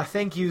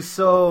 thank you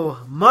so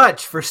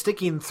much for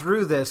sticking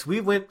through this. We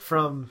went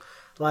from,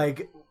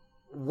 like,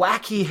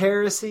 wacky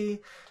heresy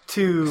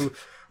to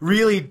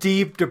really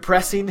deep,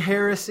 depressing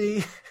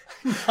heresy.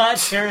 Not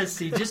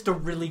heresy, just a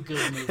really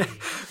good movie.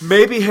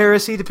 Maybe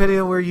heresy, depending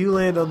on where you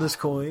land on this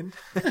coin.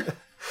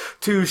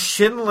 To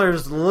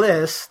Schindler's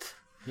List.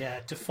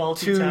 Yeah, to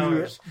Faulty To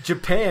Towers.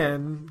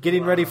 Japan,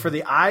 getting ready for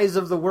the eyes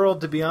of the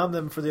world to be on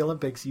them for the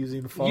Olympics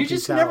using Faulty You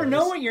just Towers. never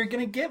know what you're going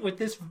to get with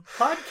this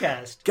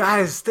podcast.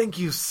 Guys, thank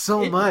you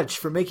so much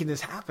for making this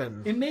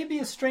happen. It may be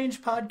a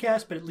strange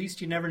podcast, but at least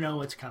you never know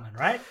what's coming,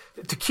 right?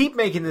 To keep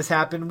making this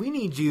happen, we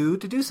need you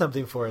to do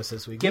something for us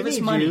this week. Give we us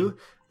need money. you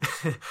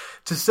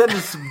to send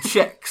us some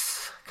checks.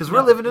 Because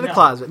we're living in a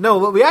closet. No,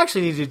 what we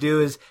actually need you to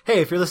do is,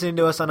 hey, if you're listening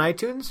to us on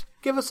iTunes,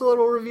 give us a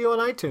little review on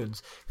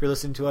iTunes. If you're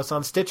listening to us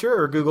on Stitcher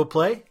or Google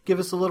Play, give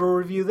us a little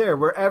review there.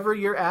 Wherever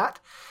you're at,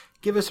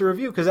 give us a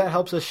review because that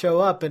helps us show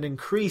up and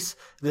increase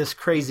this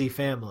crazy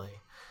family.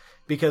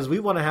 because we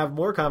want to have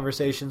more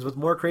conversations with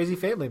more crazy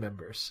family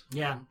members.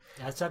 Yeah,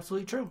 that's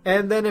absolutely true.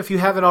 And then if you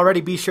haven't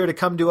already, be sure to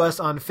come to us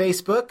on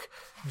Facebook.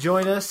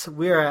 Join us.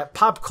 We are at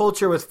Pop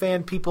Culture with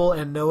Fan People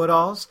and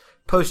Know-It-Alls.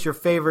 Post your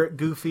favorite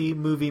goofy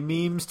movie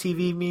memes,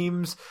 TV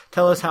memes.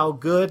 Tell us how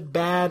good,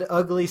 bad,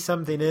 ugly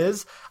something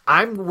is.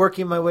 I'm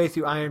working my way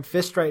through Iron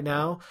Fist right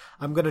now.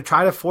 I'm going to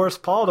try to force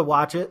Paul to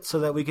watch it so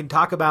that we can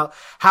talk about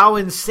how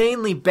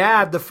insanely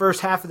bad the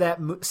first half of that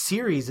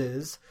series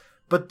is,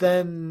 but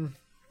then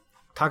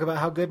talk about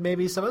how good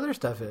maybe some other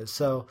stuff is.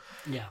 So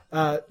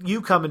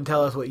you come and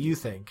tell us what you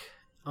think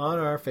on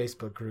our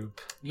Facebook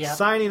group. Yeah.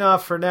 Signing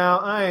off for now,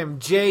 I am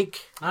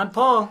Jake. I'm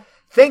Paul.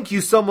 Thank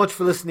you so much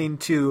for listening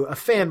to a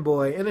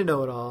fanboy and a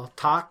know-it-all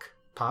talk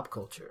pop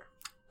culture.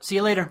 See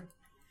you later.